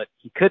him, but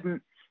he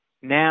couldn't.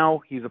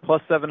 Now he's a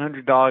plus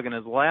 700 dog in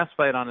his last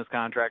fight on his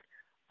contract.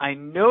 I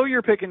know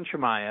you're picking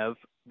Chimaev.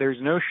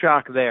 There's no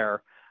shock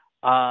there.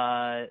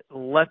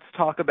 Let's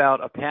talk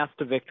about a path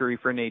to victory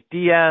for Nate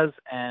Diaz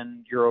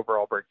and your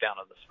overall breakdown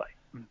of this fight.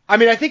 I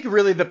mean, I think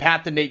really the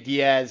path to Nate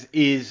Diaz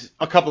is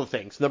a couple of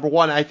things. Number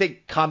one, I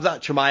think Khamzat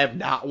Chimaev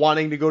not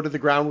wanting to go to the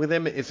ground with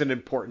him is an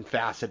important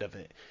facet of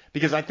it.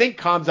 Because I think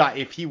Khamzat,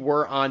 if he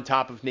were on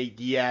top of Nate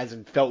Diaz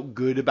and felt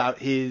good about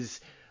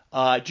his,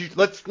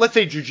 let's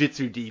say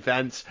jiu-jitsu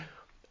defense,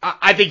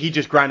 I think he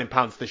just ground and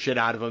pounds the shit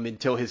out of him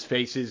until his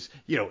face is,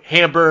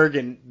 Hamburg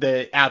and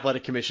the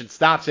Athletic Commission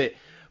stops it.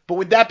 But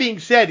with that being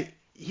said,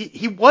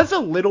 he was a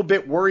little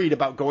bit worried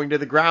about going to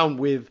the ground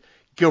with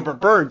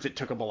Gilbert Burns. It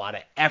took him a lot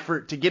of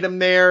effort to get him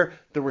there.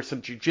 There were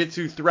some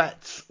jiu-jitsu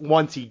threats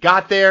once he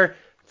got there.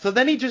 So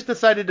then he just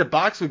decided to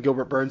box with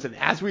Gilbert Burns. And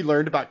as we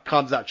learned about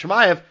Khamzat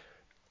Chimaev,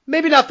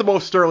 maybe not the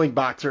most sterling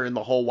boxer in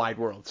the whole wide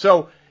world.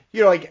 So,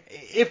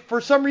 if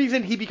for some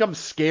reason he becomes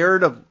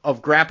scared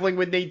of grappling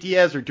with Nate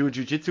Diaz or doing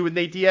jiu-jitsu with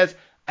Nate Diaz,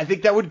 I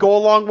think that would go a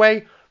long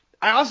way.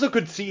 I also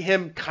could see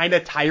him kind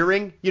of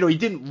tiring. He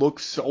didn't look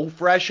so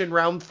fresh in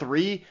round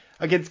 3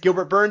 against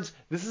Gilbert Burns.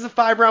 This is a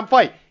 5-round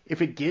fight.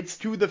 If it gets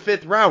to the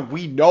 5th round,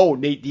 we know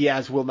Nate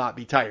Diaz will not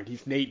be tired.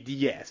 He's Nate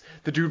Diaz.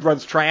 The dude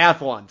runs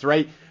triathlons,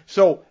 right?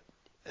 So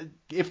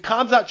if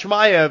Khamzat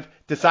Chimaev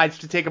decides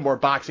to take a more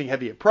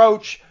boxing-heavy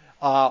approach,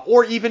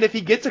 or even if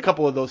he gets a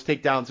couple of those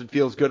takedowns and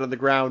feels good on the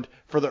ground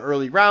for the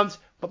early rounds,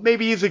 but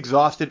maybe he's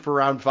exhausted for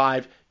round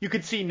 5, you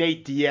could see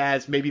Nate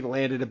Diaz maybe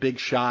landed a big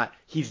shot.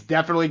 He's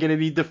definitely going to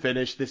need to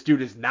finish. This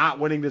dude is not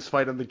winning this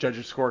fight on the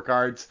judges'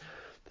 scorecards.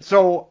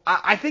 So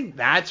I think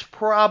that's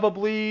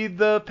probably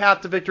the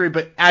path to victory.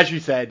 But as you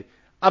said,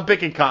 I'm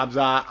picking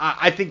Khamzat.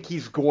 I think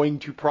he's going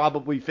to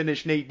probably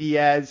finish Nate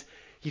Diaz.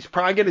 He's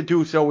probably going to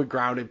do so with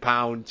ground and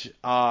pound.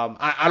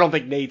 I don't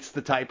think Nate's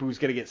the type who's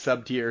going to get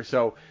subbed here.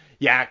 So,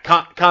 yeah,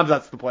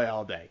 Khamzat's the play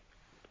all day.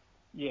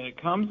 Yeah, it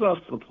comes off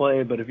the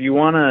play, but if you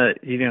want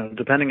to,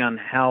 depending on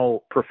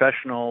how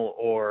professional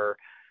or,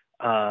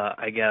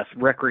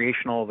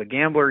 recreational of a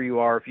gambler you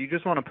are, if you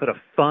just want to put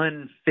a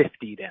fun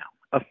 50 down,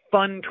 a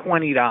fun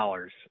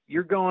 $20,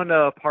 you're going to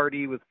a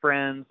party with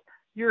friends,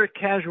 you're a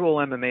casual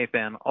MMA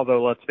fan,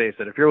 although let's face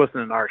it, if you're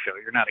listening to our show,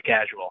 you're not a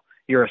casual.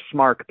 You're a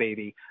smart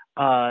baby.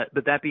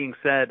 But that being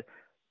said,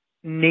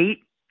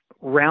 Nate,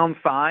 round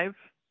 5,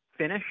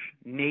 finish,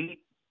 Nate,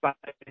 by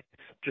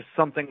just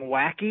something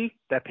wacky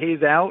that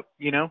pays out,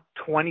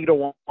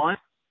 20-1.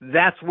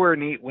 That's where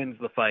Nate wins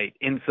the fight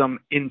in some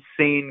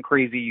insane,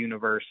 crazy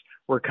universe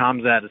where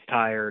Khamzat is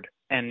tired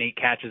and Nate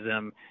catches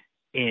him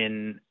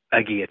in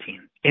a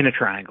guillotine, in a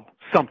triangle,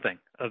 something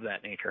of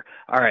that nature.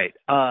 All right.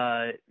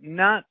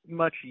 Not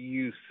much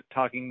use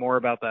talking more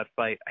about that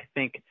fight. I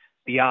think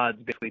the odds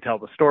basically tell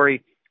the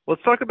story.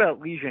 Let's talk about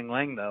Li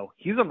Jingliang, though.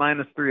 He's a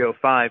minus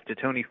 305 to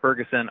Tony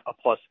Ferguson, a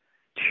plus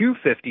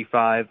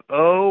 255.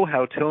 Oh,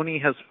 how Tony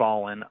has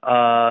fallen.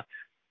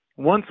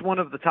 Once one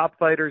of the top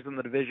fighters in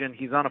the division,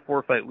 he's on a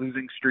 4-fight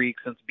losing streak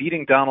since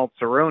beating Donald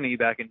Cerrone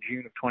back in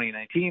June of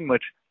 2019,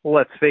 which,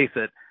 let's face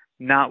it,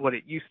 not what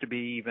it used to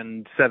be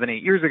even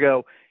 7-8 years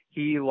ago.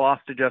 He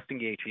lost to Justin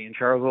Gaethje and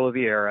Charles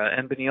Oliveira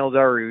and Beneil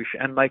Dariush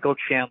and Michael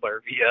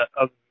Chandler via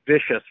a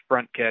vicious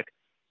front kick.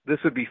 This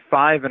would be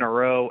 5 in a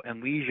row,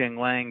 and Li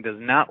Jingliang does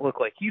not look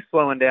like he's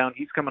slowing down.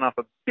 He's coming off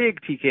a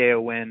big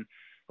TKO win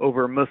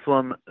over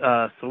Muslim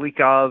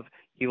Salikov.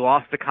 He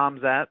lost to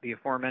Khamzat, the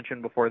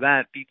aforementioned before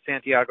that, beat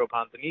Santiago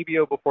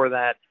Ponzinibbio before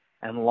that,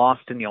 and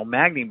lost to Neil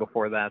Magny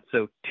before that.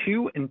 So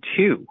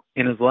 2-2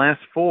 in his last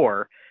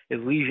 4 is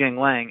Li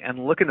Jingliang,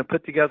 and looking to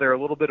put together a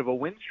little bit of a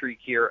win streak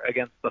here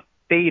against the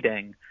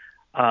fading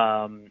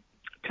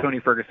Tony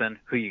Ferguson.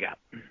 Who you got?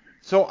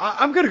 So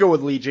I'm going to go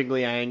with Li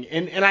Jingliang,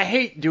 and I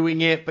hate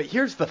doing it, but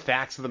here's the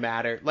facts of the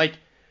matter. Like,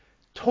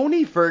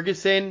 Tony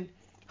Ferguson,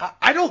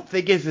 I don't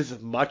think is as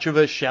much of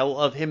a shell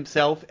of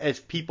himself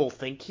as people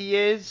think he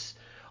is.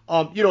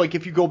 Like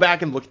if you go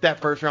back and look at that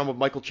first round with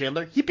Michael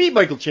Chandler, he beat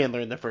Michael Chandler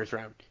in the first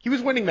round. He was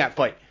winning that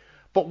fight.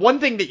 But one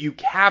thing that you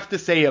have to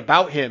say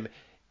about him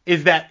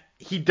is that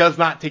he does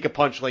not take a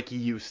punch like he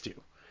used to,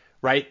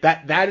 right?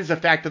 That is a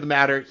fact of the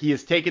matter. He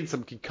has taken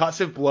some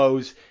concussive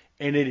blows,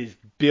 and it is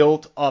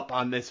built up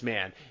on this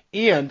man.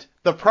 And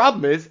the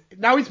problem is,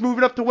 now he's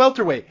moving up to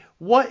welterweight.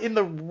 What in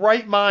the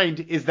right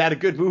mind is that a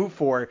good move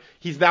for?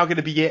 He's now going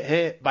to be get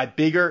hit by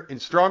bigger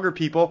and stronger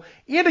people,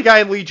 and a guy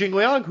in Li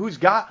Jingliang who's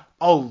got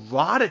a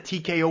lot of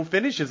TKO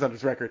finishes on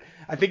his record.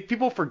 I think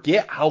people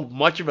forget how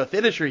much of a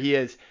finisher he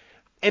is.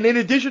 And in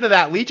addition to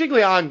that, Li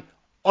Jingliang,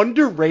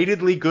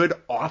 underratedly good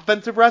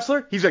offensive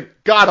wrestler. He's a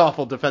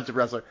god-awful defensive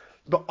wrestler,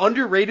 but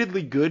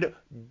underratedly good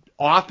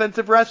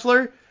offensive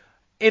wrestler.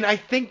 And I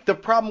think the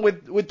problem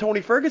with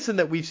Tony Ferguson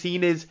that we've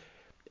seen is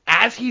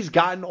as he's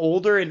gotten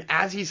older and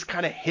as he's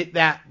kind of hit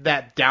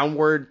that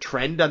downward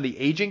trend on the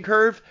aging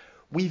curve,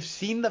 we've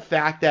seen the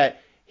fact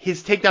that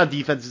his takedown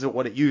defense isn't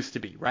what it used to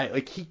be, right?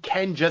 Like he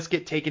can just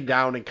get taken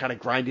down and kind of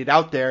grind it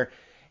out there.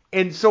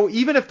 And so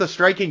even if the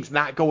striking's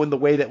not going the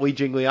way that Li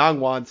Jingliang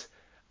wants,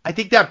 I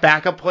think that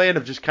backup plan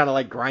of just kind of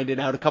like grinding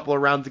out a couple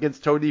of rounds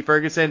against Tony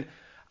Ferguson,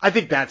 I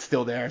think that's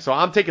still there. So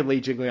I'm taking Li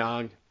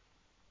Jingliang.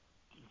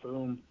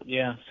 Boom.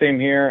 Yeah,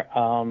 same here.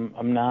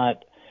 I'm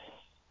not.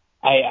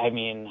 I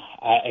mean,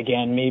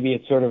 again, maybe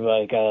it's sort of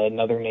like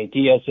another Nate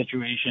Diaz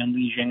situation.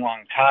 Li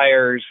Jingliang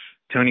tires.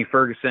 Tony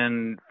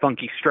Ferguson,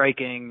 funky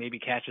striking, maybe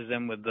catches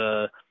him with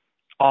the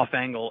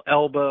off-angle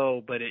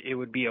elbow, but it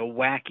would be a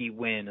wacky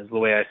win is the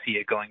way I see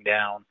it going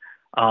down.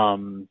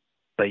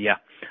 But yeah,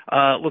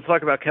 let's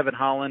talk about Kevin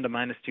Holland, a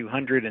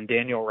 -200, and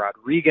Daniel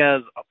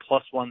Rodriguez, a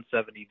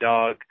 +170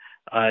 dog.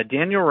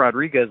 Daniel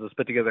Rodriguez has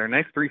put together a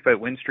nice 3-fight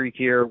win streak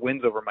here,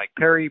 wins over Mike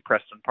Perry,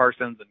 Preston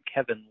Parsons, and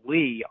Kevin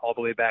Lee all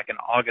the way back in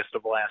August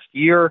of last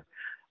year.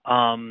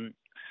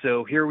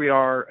 So here we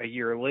are a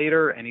year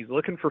later, and he's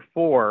looking for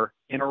 4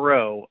 in a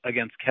row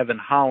against Kevin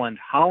Holland.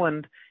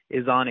 Holland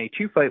is on a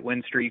 2-fight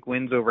win streak,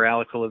 wins over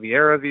Alex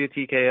Oliveira via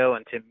TKO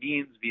and Tim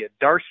Means via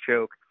Darce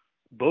choke.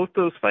 Both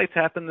those fights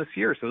happened this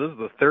year, so this is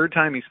the 3rd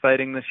time he's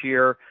fighting this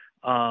year.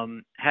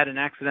 Had an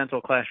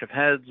accidental clash of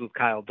heads with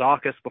Kyle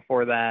Dawkins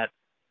before that.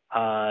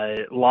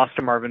 Lost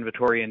to Marvin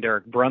Vettori and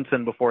Derek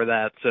Brunson before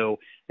that. So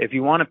if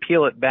you want to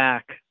peel it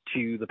back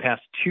to the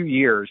past 2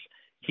 years,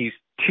 he's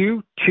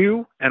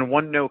 2-2 and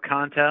 1 no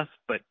contest,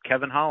 but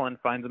Kevin Holland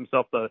finds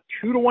himself the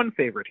 2-1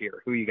 favorite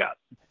here. Who you got?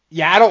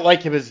 Yeah, I don't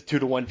like him as a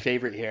 2-1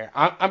 favorite here.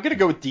 I'm going to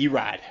go with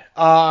D-Rod.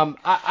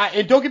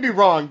 And don't get me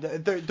wrong,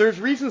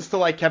 there's reasons to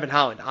like Kevin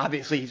Holland.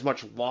 Obviously, he's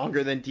much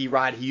longer than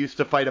D-Rod. He used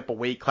to fight up a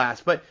weight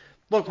class, but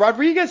look,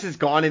 Rodriguez has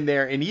gone in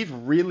there and he's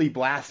really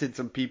blasted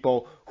some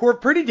people who are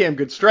pretty damn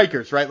good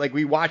strikers, right? Like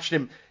we watched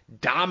him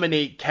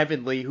dominate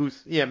Kevin Lee,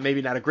 who's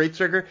maybe not a great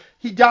striker.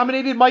 He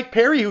dominated Mike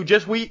Perry, who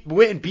just went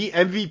and beat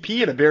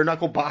MVP in a bare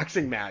knuckle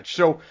boxing match.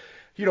 So,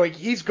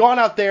 he's gone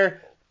out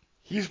there.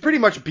 He's pretty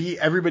much beat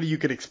everybody you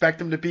could expect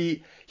him to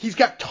beat. He's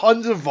got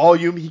tons of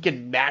volume. He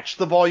can match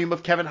the volume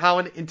of Kevin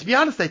Holland. And to be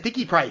honest, I think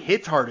he probably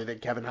hits harder than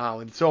Kevin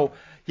Holland. So,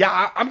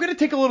 yeah, I'm going to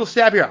take a little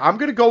stab here. I'm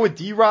going to go with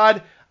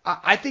D-Rod.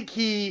 I think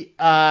he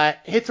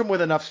hits him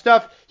with enough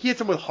stuff. He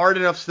hits him with hard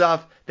enough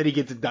stuff that he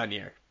gets it done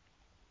here.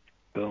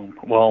 Boom.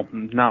 Well,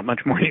 not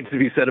much more needs to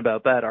be said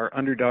about that. Our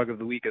underdog of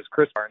the week is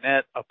Chris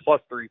Barnett, a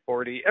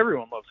 +340.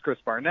 Everyone loves Chris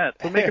Barnett,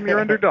 so make him your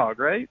underdog,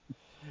 right?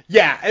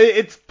 Yeah,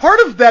 it's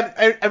part of that.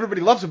 Everybody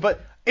loves him, but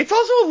it's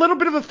also a little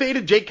bit of a fade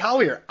of Jake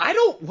Collier. I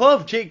don't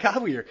love Jake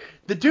Collier.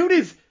 The dude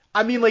is,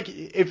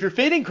 if you're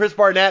fading Chris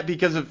Barnett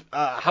because of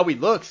how he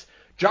looks,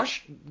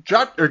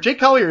 Jake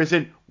Collier is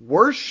in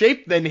worse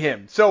shape than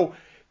him. So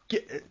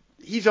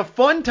he's a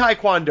fun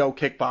Taekwondo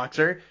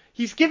kickboxer.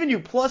 He's giving you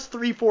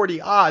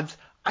 +340 odds.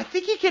 I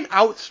think he can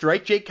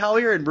outstrike Jake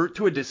Collier and route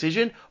to a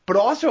decision, but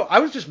also I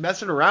was just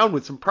messing around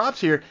with some props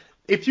here.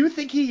 If you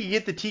think he can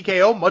get the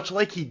TKO, much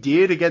like he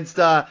did against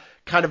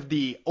kind of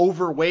the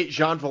overweight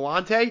Jean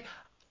Vellante,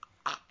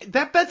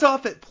 that bet's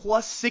off at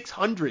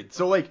 +600.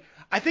 So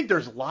I think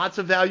there's lots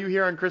of value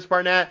here on Chris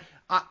Barnett.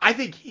 I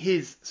think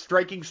his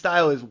striking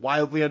style is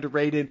wildly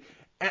underrated.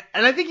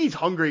 And I think he's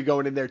hungry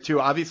going in there too.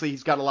 Obviously,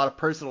 he's got a lot of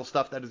personal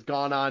stuff that has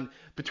gone on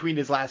between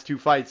his last 2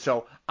 fights,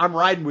 so I'm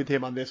riding with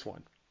him on this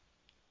one.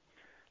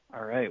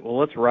 All right, well,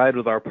 let's ride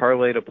with our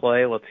parlay to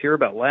play. Let's hear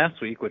about last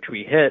week, which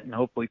we hit, and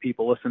hopefully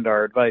people listened to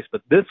our advice.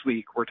 But this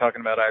week, we're talking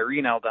about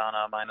Irene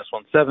Aldana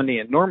 -170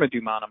 and Norma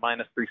Dumont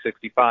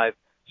 -365.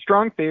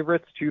 Strong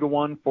favorites,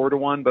 2-1,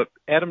 4-1, but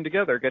add them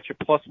together, get you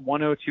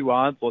 +102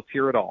 odds. Let's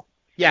hear it all.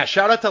 Yeah,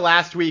 shout out to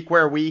last week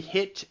where we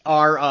hit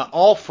our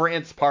all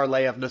France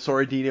parlay of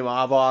Nassourdine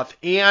Imavov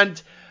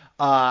and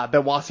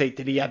Benoit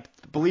Saint-Denis. I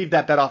believe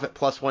that bet off at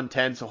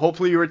 +110, so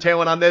hopefully you were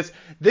tailing on this.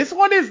 This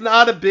one is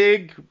not a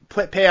big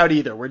payout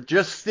either. We're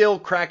just still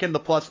cracking the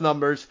plus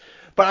numbers.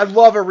 But I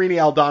love Irene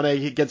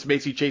Aldana against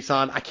Macy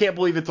Chiasson. I can't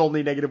believe it's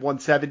only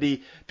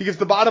 -170 because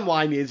the bottom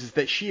line is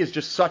that she is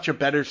just such a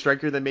better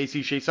striker than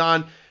Macy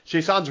Chiasson.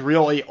 Chiasson's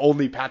really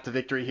only path to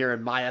victory here,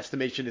 in my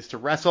estimation, is to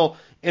wrestle,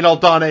 and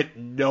Aldana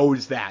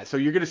knows that. So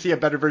you're going to see a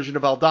better version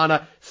of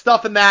Aldana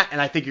stuffing that, and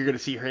I think you're going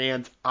to see her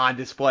hands on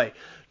display.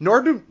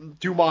 Norma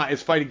Dumont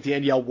is fighting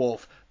Danielle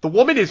Wolf. The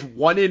woman is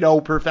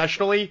 1-0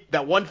 professionally.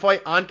 That one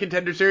fight on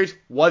Contender Series,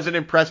 wasn't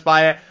impressed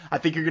by it. I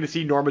think you're going to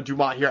see Norma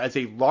Dumont here as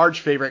a large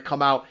favorite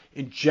come out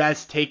and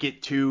just take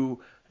it to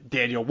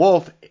Danielle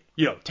Wolf.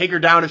 You know, take her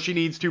down if she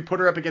needs to, put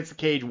her up against the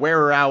cage, wear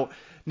her out.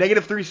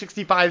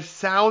 -365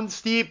 sounds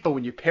steep, but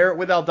when you pair it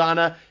with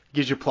Aldana, it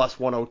gives you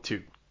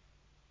 +102.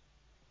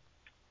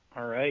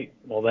 All right,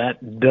 well,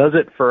 that does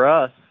it for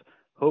us.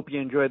 Hope you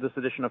enjoyed this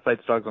edition of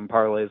Fights, Dogs, and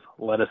Parlays.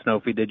 Let us know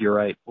if we did you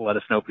right. Let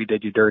us know if we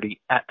did you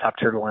dirty at Top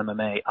Turtle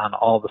MMA on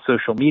all the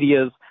social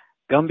medias.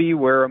 Gumby,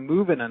 we're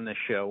moving on this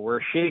show. We're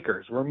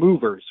shakers. We're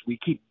movers. We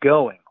keep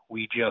going.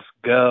 We just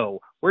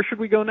go. Where should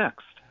we go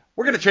next?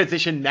 We're going to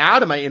transition now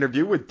to my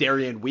interview with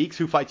Darian Weeks,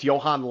 who fights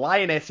Johan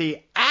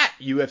Lionesse at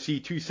UFC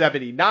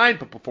 279.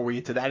 But before we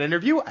get to that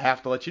interview, I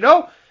have to let you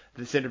know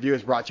this interview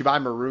is brought to you by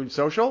Maroon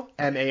Social,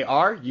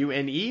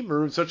 Marune.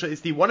 Maroon Social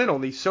is the one and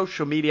only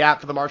social media app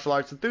for the martial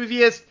arts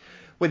enthusiast.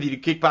 Whether you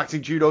do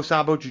kickboxing, judo,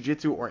 sambo,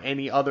 jiu-jitsu, or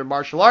any other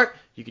martial art,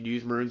 you can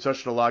use Maroon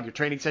Social to log your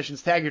training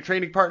sessions, tag your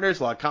training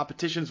partners, log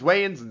competitions,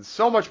 weigh-ins, and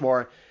so much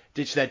more.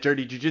 Ditch that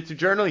dirty jiu-jitsu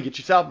journal and get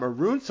yourself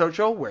Maroon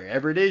Social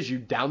wherever it is you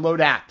download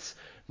apps.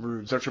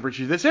 Maroon Social brings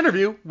you this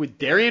interview with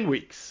Darian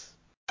Weeks.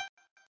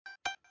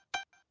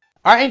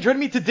 All right, and joining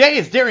me today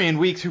is Darian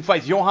Weeks, who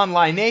fights Johan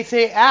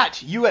Lionesse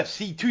at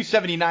UFC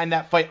 279,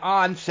 that fight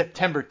on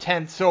September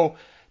 10th. So,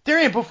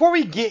 Darian, before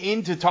we get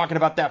into talking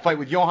about that fight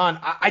with Johan,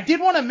 I did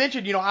want to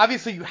mention,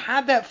 obviously you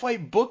had that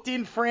fight booked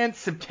in France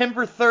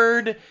September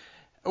 3rd,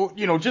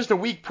 just a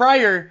week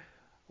prior.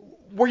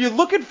 Were you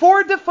looking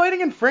forward to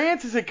fighting in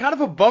France? Is it kind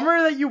of a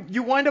bummer that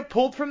you wind up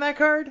pulled from that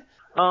card?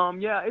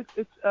 Yeah,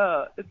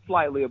 it's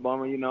slightly a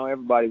bummer.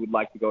 Everybody would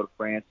like to go to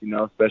France,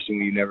 especially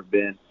when you've never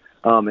been.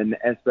 And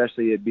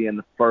especially it being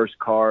the first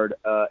card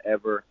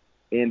ever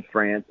in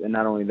France, and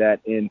not only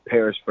that, in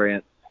Paris,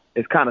 France.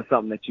 It's kind of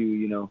something that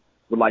you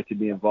would like to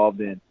be involved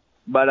in.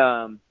 But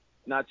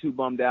not too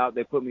bummed out.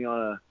 They put me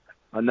on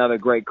another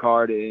great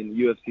card in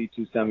UFC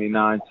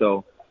 279,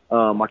 so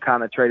I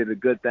kind of traded a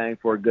good thing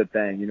for a good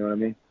thing. You know what I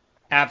mean?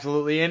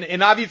 Absolutely.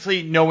 And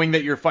obviously knowing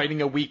that you're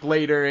fighting a week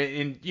later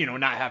and,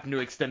 not having to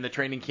extend the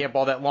training camp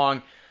all that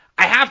long,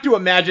 I have to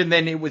imagine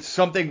then it was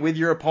something with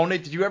your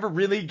opponent. Did you ever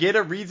really get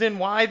a reason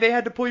why they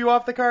had to pull you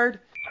off the card?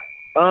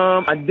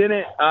 I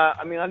didn't.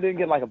 I didn't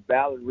get like a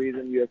valid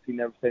reason. UFC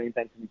never said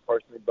anything to me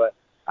personally, but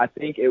I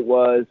think it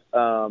was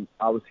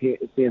I was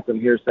seeing some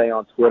hearsay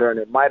on Twitter, and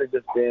it might have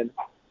just been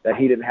that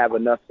he didn't have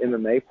enough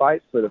MMA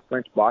fights for the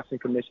French Boxing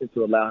Commission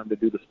to allow him to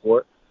do the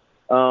sport,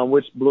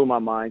 which blew my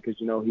mind because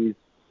he's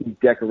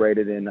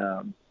decorated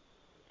in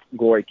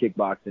Glory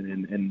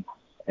Kickboxing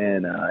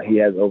and he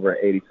has over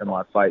 80 some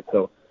odd fights.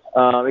 So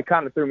it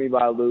kind of threw me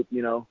by a loop,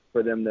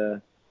 for them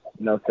to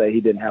say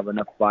he didn't have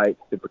enough fights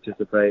to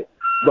participate.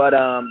 But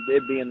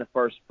it being the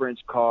first French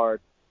card,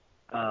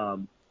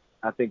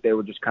 I think they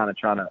were just kind of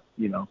trying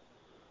to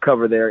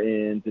cover their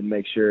ends and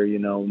make sure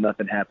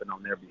nothing happened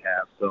on their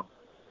behalf.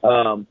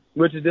 So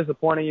which is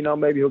disappointing.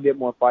 Maybe he'll get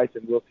more fights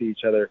and we'll see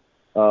each other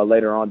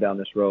later on down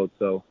this road.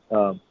 So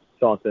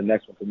it's on to the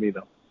next one for me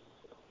though.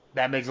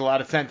 That makes a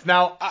lot of sense.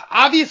 Now,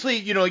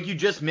 obviously, like you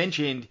just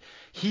mentioned,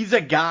 he's a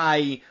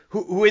guy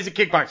who is a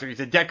kickboxer. He's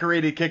a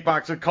decorated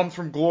kickboxer, comes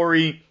from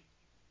Glory.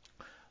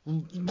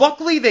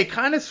 Luckily, they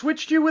kind of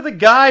switched you with a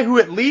guy who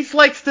at least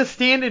likes to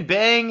stand and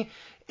bang.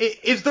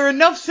 Is there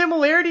enough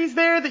similarities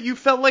there that you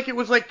felt like it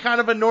was like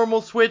kind of a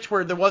normal switch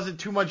where there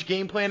wasn't too much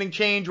game planning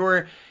change?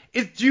 Or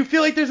do you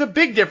feel like there's a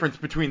big difference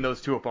between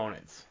those two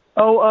opponents?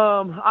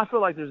 I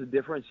feel like there's a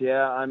difference,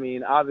 yeah.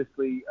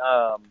 Obviously,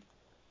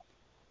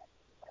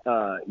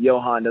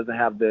 Johan doesn't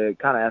have the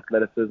kind of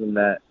athleticism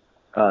that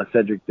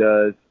Cedric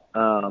does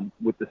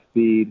with the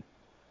speed.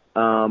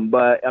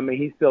 But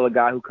he's still a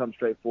guy who comes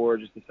straight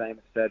forward, just the same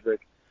as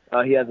Cedric.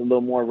 He has a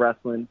little more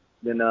wrestling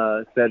than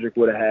Cedric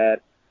would have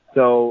had.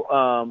 So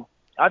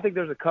I think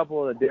there's a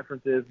couple of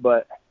differences,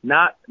 but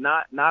not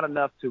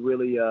enough to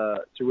really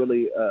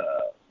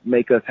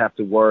make us have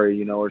to worry,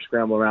 you know, or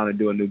scramble around and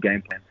do a new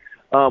game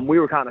plan. We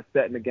were kind of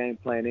setting the game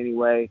plan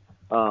anyway,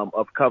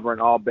 of covering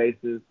all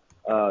bases.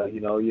 You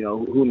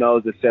know, who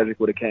knows if Cedric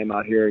would have came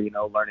out here, you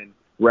know, learning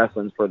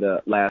wrestling for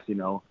the last,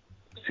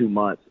 2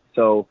 months.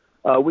 So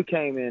we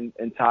came in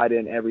and tied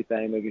in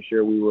everything, making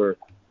sure we were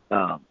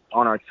on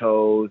our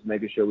toes,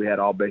 making sure we had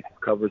all bases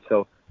covered.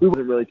 So we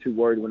wasn't really too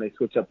worried when they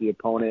switched up the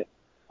opponent.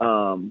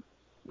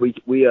 We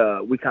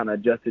kind of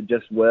adjusted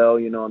just well,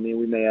 you know what I mean?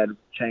 We may have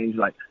changed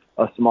like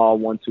a small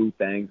 1-2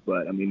 things,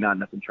 but I mean, not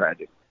nothing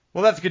tragic.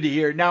 Well, that's good to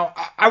hear. Now,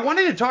 I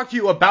wanted to talk to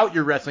you about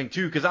your wrestling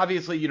too, because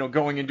obviously,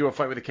 going into a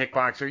fight with a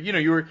kickboxer,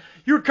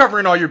 you were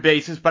covering all your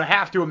bases, but I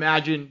have to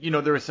imagine,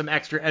 there was some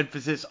extra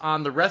emphasis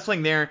on the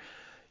wrestling there.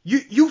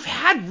 You've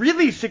had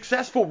really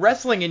successful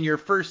wrestling in your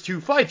first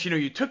 2 fights.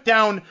 You took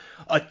down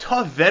a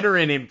tough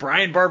veteran in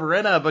Brian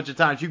Barberena a bunch of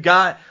times. You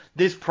got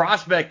this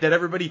prospect that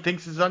everybody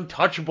thinks is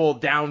untouchable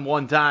down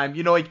one time.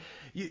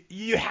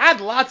 You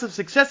had lots of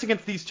success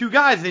against these 2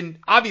 guys, and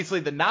obviously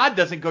the nod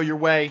doesn't go your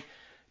way.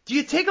 Do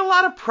you take a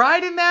lot of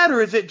pride in that,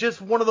 or is it just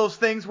one of those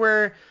things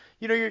where,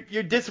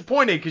 you're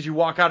disappointed because you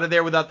walk out of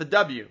there without the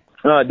W?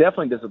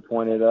 Definitely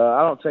disappointed.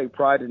 I don't take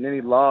pride in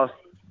any loss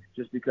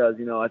just because,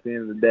 at the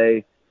end of the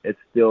day, it's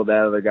still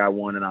that other guy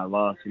won and I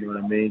lost, you know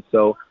what I mean?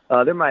 So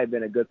there might have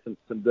been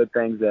some good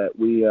things that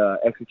we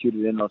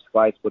executed in those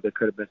fights, but there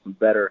could have been some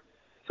better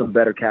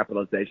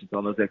capitalizations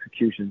on those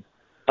executions.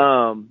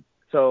 So,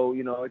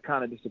 it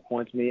kind of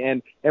disappoints me.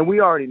 And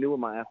we already knew what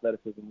my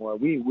athleticism was.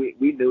 We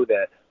knew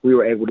that we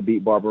were able to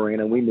beat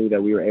Barberena, and we knew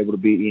that we were able to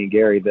beat Ian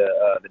Gary.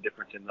 The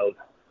difference in those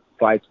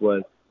fights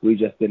was we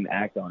just didn't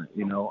act on it,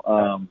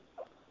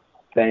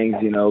 Things,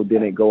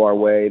 didn't go our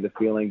way. The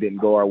feeling didn't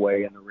go our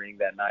way in the ring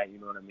that night, you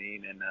know what I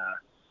mean?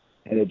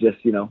 And it just,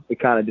 it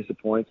kind of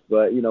disappoints.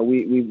 But,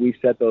 we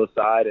set those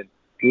aside, and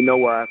we know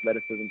where our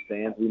athleticism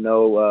stands. We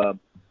know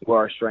where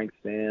our strength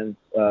stands,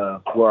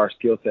 where our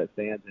skill set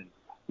stands, and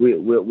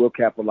we'll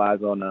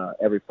capitalize on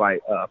every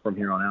fight from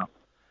here on out.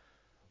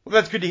 Well,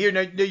 that's good to hear.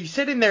 Now, you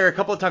said in there a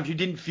couple of times you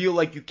didn't feel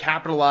like you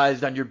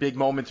capitalized on your big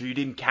moments, or you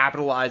didn't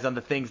capitalize on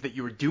the things that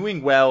you were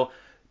doing well.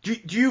 Do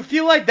you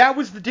feel like that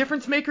was the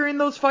difference maker in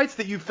those fights,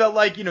 that you felt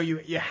like,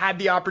 you had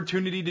the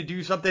opportunity to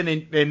do something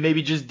and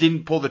maybe just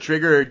didn't pull the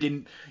trigger or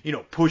didn't,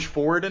 push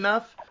forward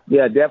enough?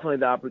 Yeah, definitely.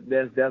 That's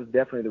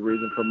definitely the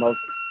reason for most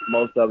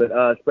of it,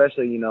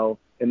 especially, in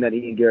that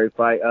Ian Gary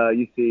fight.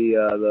 You see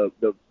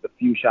the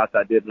few shots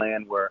I did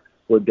land were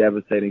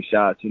devastating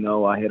shots.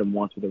 I hit him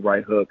once with a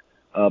right hook,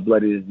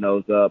 bloodied his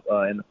nose up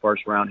in the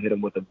first round, hit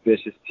him with a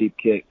vicious teep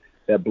kick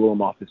that blew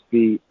him off his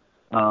feet,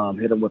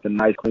 hit him with a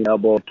nice clean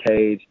elbow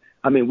cage.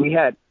 I mean, we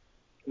had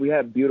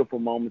beautiful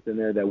moments in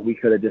there that we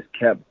could have just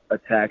kept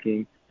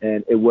attacking,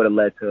 and it would have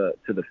led to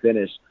the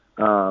finish.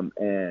 And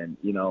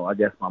I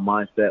guess my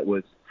mindset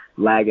was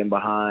lagging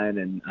behind,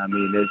 and I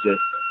mean,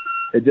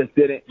 it just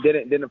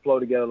didn't flow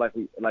together like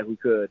we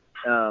could.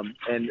 And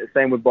the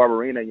same with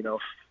Barberena.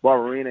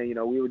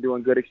 Barberena, we were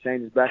doing good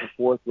exchanges back and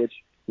forth, which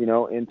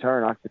in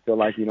turn I feel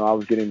like I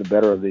was getting the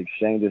better of the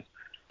exchanges.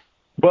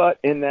 But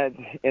in that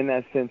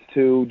sense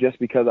too, just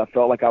because I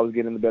felt like I was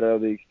getting the better of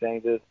the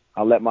exchanges,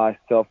 I let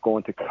myself go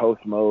into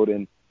coast mode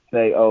and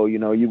say, oh,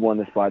 you won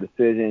this by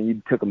decision.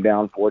 You took him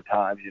down 4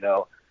 times. He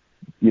hasn't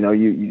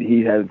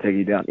taken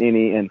you down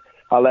any, and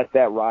I let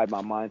that ride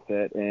my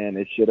mindset. And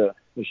it should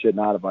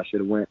not have. I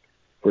should have went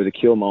for the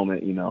kill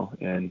moment,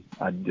 and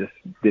I just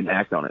didn't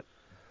act on it.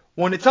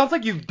 Well, and it sounds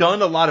like you've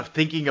done a lot of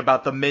thinking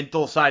about the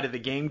mental side of the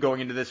game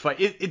going into this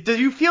fight. Do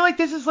you feel like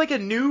this is like a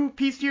new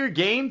piece to your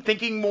game,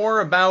 thinking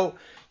more about,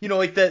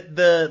 like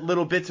the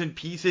little bits and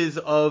pieces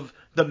of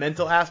the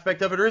mental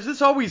aspect of it, or is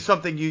this always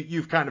something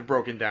you've kind of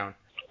broken down?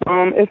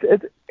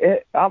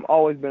 I've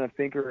always been a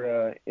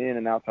thinker in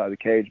and outside the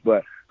cage,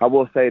 but I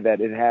will say that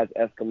it has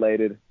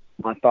escalated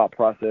my thought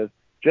process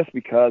just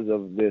because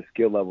of the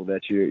skill level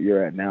that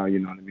you're at now. You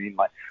know what I mean?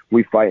 Like,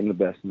 we fighting the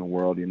best in the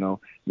world.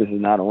 This is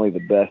not only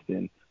the best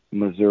in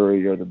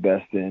Missouri or the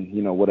best in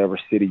whatever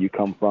city you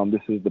come from.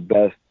 This is the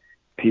best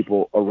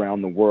people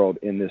around the world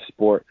in this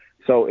sport.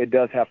 So it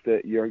does have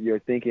to. You're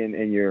thinking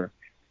and you're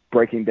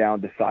breaking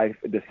down,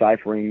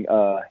 deciphering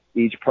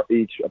each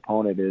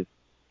opponent is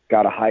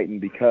got to heighten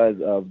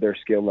because of their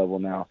skill level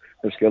now.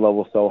 Their skill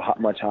level is so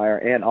much higher,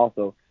 and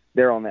also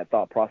they're on that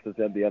thought process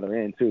at the other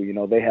end too.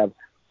 They have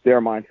their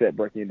mindset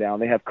breaking you down.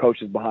 They have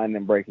coaches behind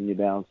them breaking you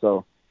down.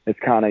 So it's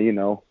kind of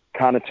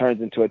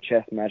turns into a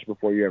chess match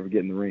before you ever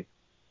get in the ring.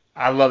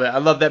 I love it. I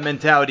love that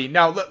mentality.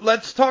 Now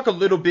let's talk a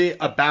little bit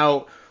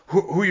about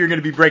who you're going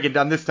to be breaking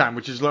down this time,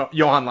 which is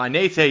Yohan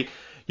Lainez.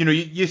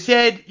 You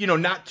said,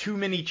 not too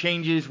many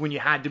changes when you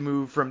had to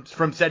move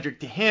from Cedric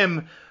to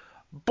him.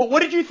 But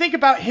what did you think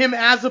about him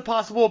as a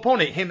possible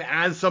opponent, him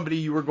as somebody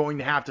you were going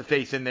to have to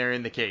face in there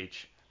in the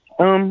cage?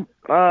 I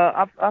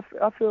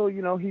feel,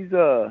 he's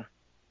a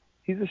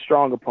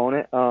strong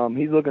opponent.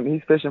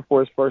 He's fishing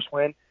for his first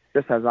win,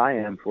 just as I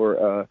am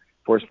for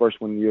his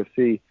first win in the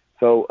UFC.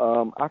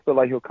 So I feel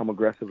like he'll come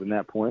aggressive in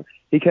that point.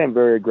 He came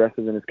very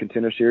aggressive in his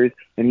Contender Series,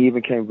 and he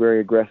even came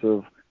very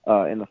aggressive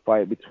in the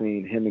fight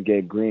between him and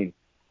Gabe Green.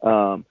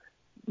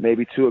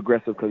 maybe too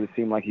aggressive because it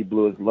seemed like he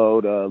blew his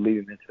load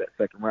leading into that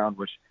second round,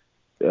 which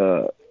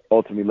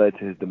ultimately led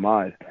to his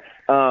demise.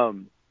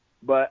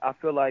 But I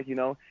feel like,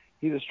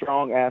 he's a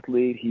strong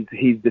athlete.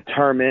 He's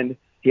determined.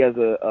 He has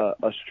a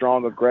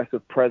strong,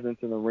 aggressive presence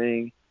in the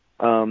ring.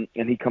 And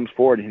he comes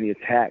forward and he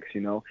attacks,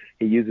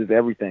 He uses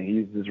everything. He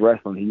uses his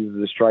wrestling. He uses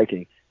his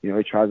striking. He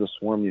tries to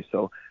swarm you.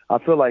 So I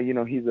feel like,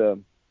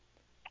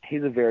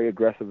 he's a very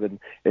aggressive and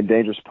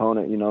dangerous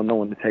opponent, no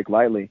one to take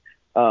lightly.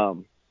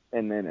 And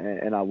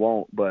I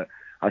won't, but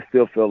I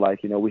still feel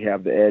like, we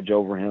have the edge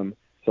over him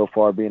so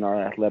far, being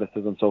our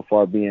athleticism, so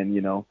far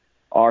being,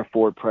 our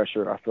forward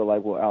pressure. I feel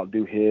like we'll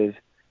outdo his.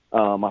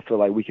 I feel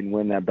like we can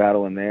win that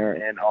battle in there.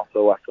 And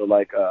also I feel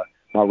like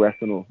my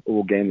wrestling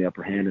will gain the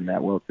upper hand in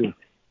that well too.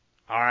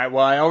 All right,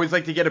 well, I always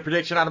like to get a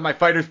prediction out of my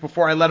fighters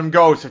before I let them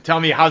go. So tell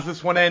me, how's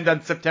this one end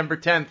on September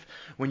 10th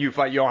when you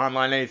fight Yohan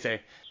Lainez?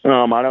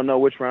 I don't know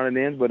which round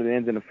it ends, but it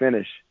ends in a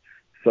finish.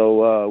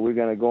 So we're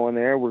going to go in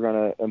there. We're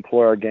going to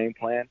employ our game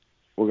plan.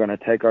 We're going to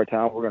take our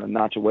time. We're going to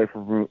notch away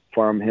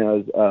from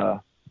his,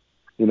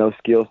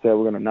 skill set.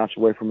 We're going to notch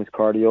away from his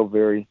cardio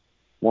very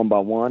one by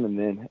one, and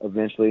then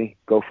eventually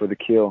go for the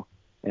kill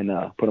and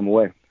put him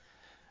away.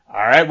 All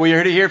right, well, you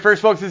heard it here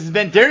first, folks. This has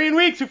been Darian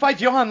Weeks, who fights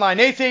Yohan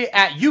Lainez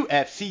at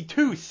UFC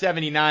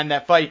 279.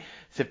 That fight,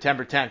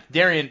 September 10th.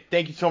 Darian,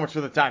 thank you so much for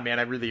the time, man.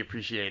 I really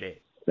appreciate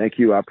it. Thank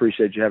you. I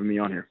appreciate you having me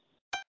on here.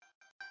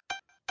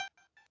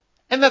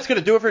 And that's going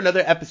to do it for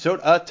another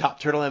episode of Top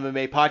Turtle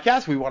MMA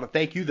Podcast. We want to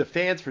thank you, the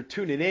fans, for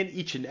tuning in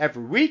each and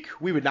every week.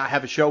 We would not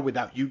have a show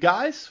without you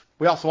guys.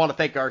 We also want to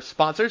thank our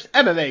sponsors,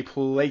 MMA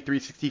Play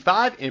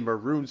 365 and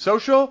Maroon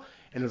Social.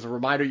 And as a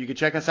reminder, you can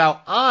check us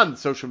out on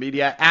social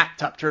media at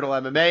Top Turtle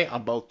MMA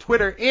on both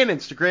Twitter and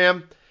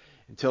Instagram.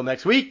 Until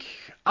next week,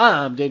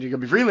 I'm Danger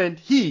Gumby Freeland.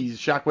 He's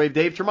Shockwave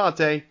Dave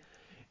Tremonte.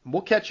 And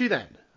we'll catch you then.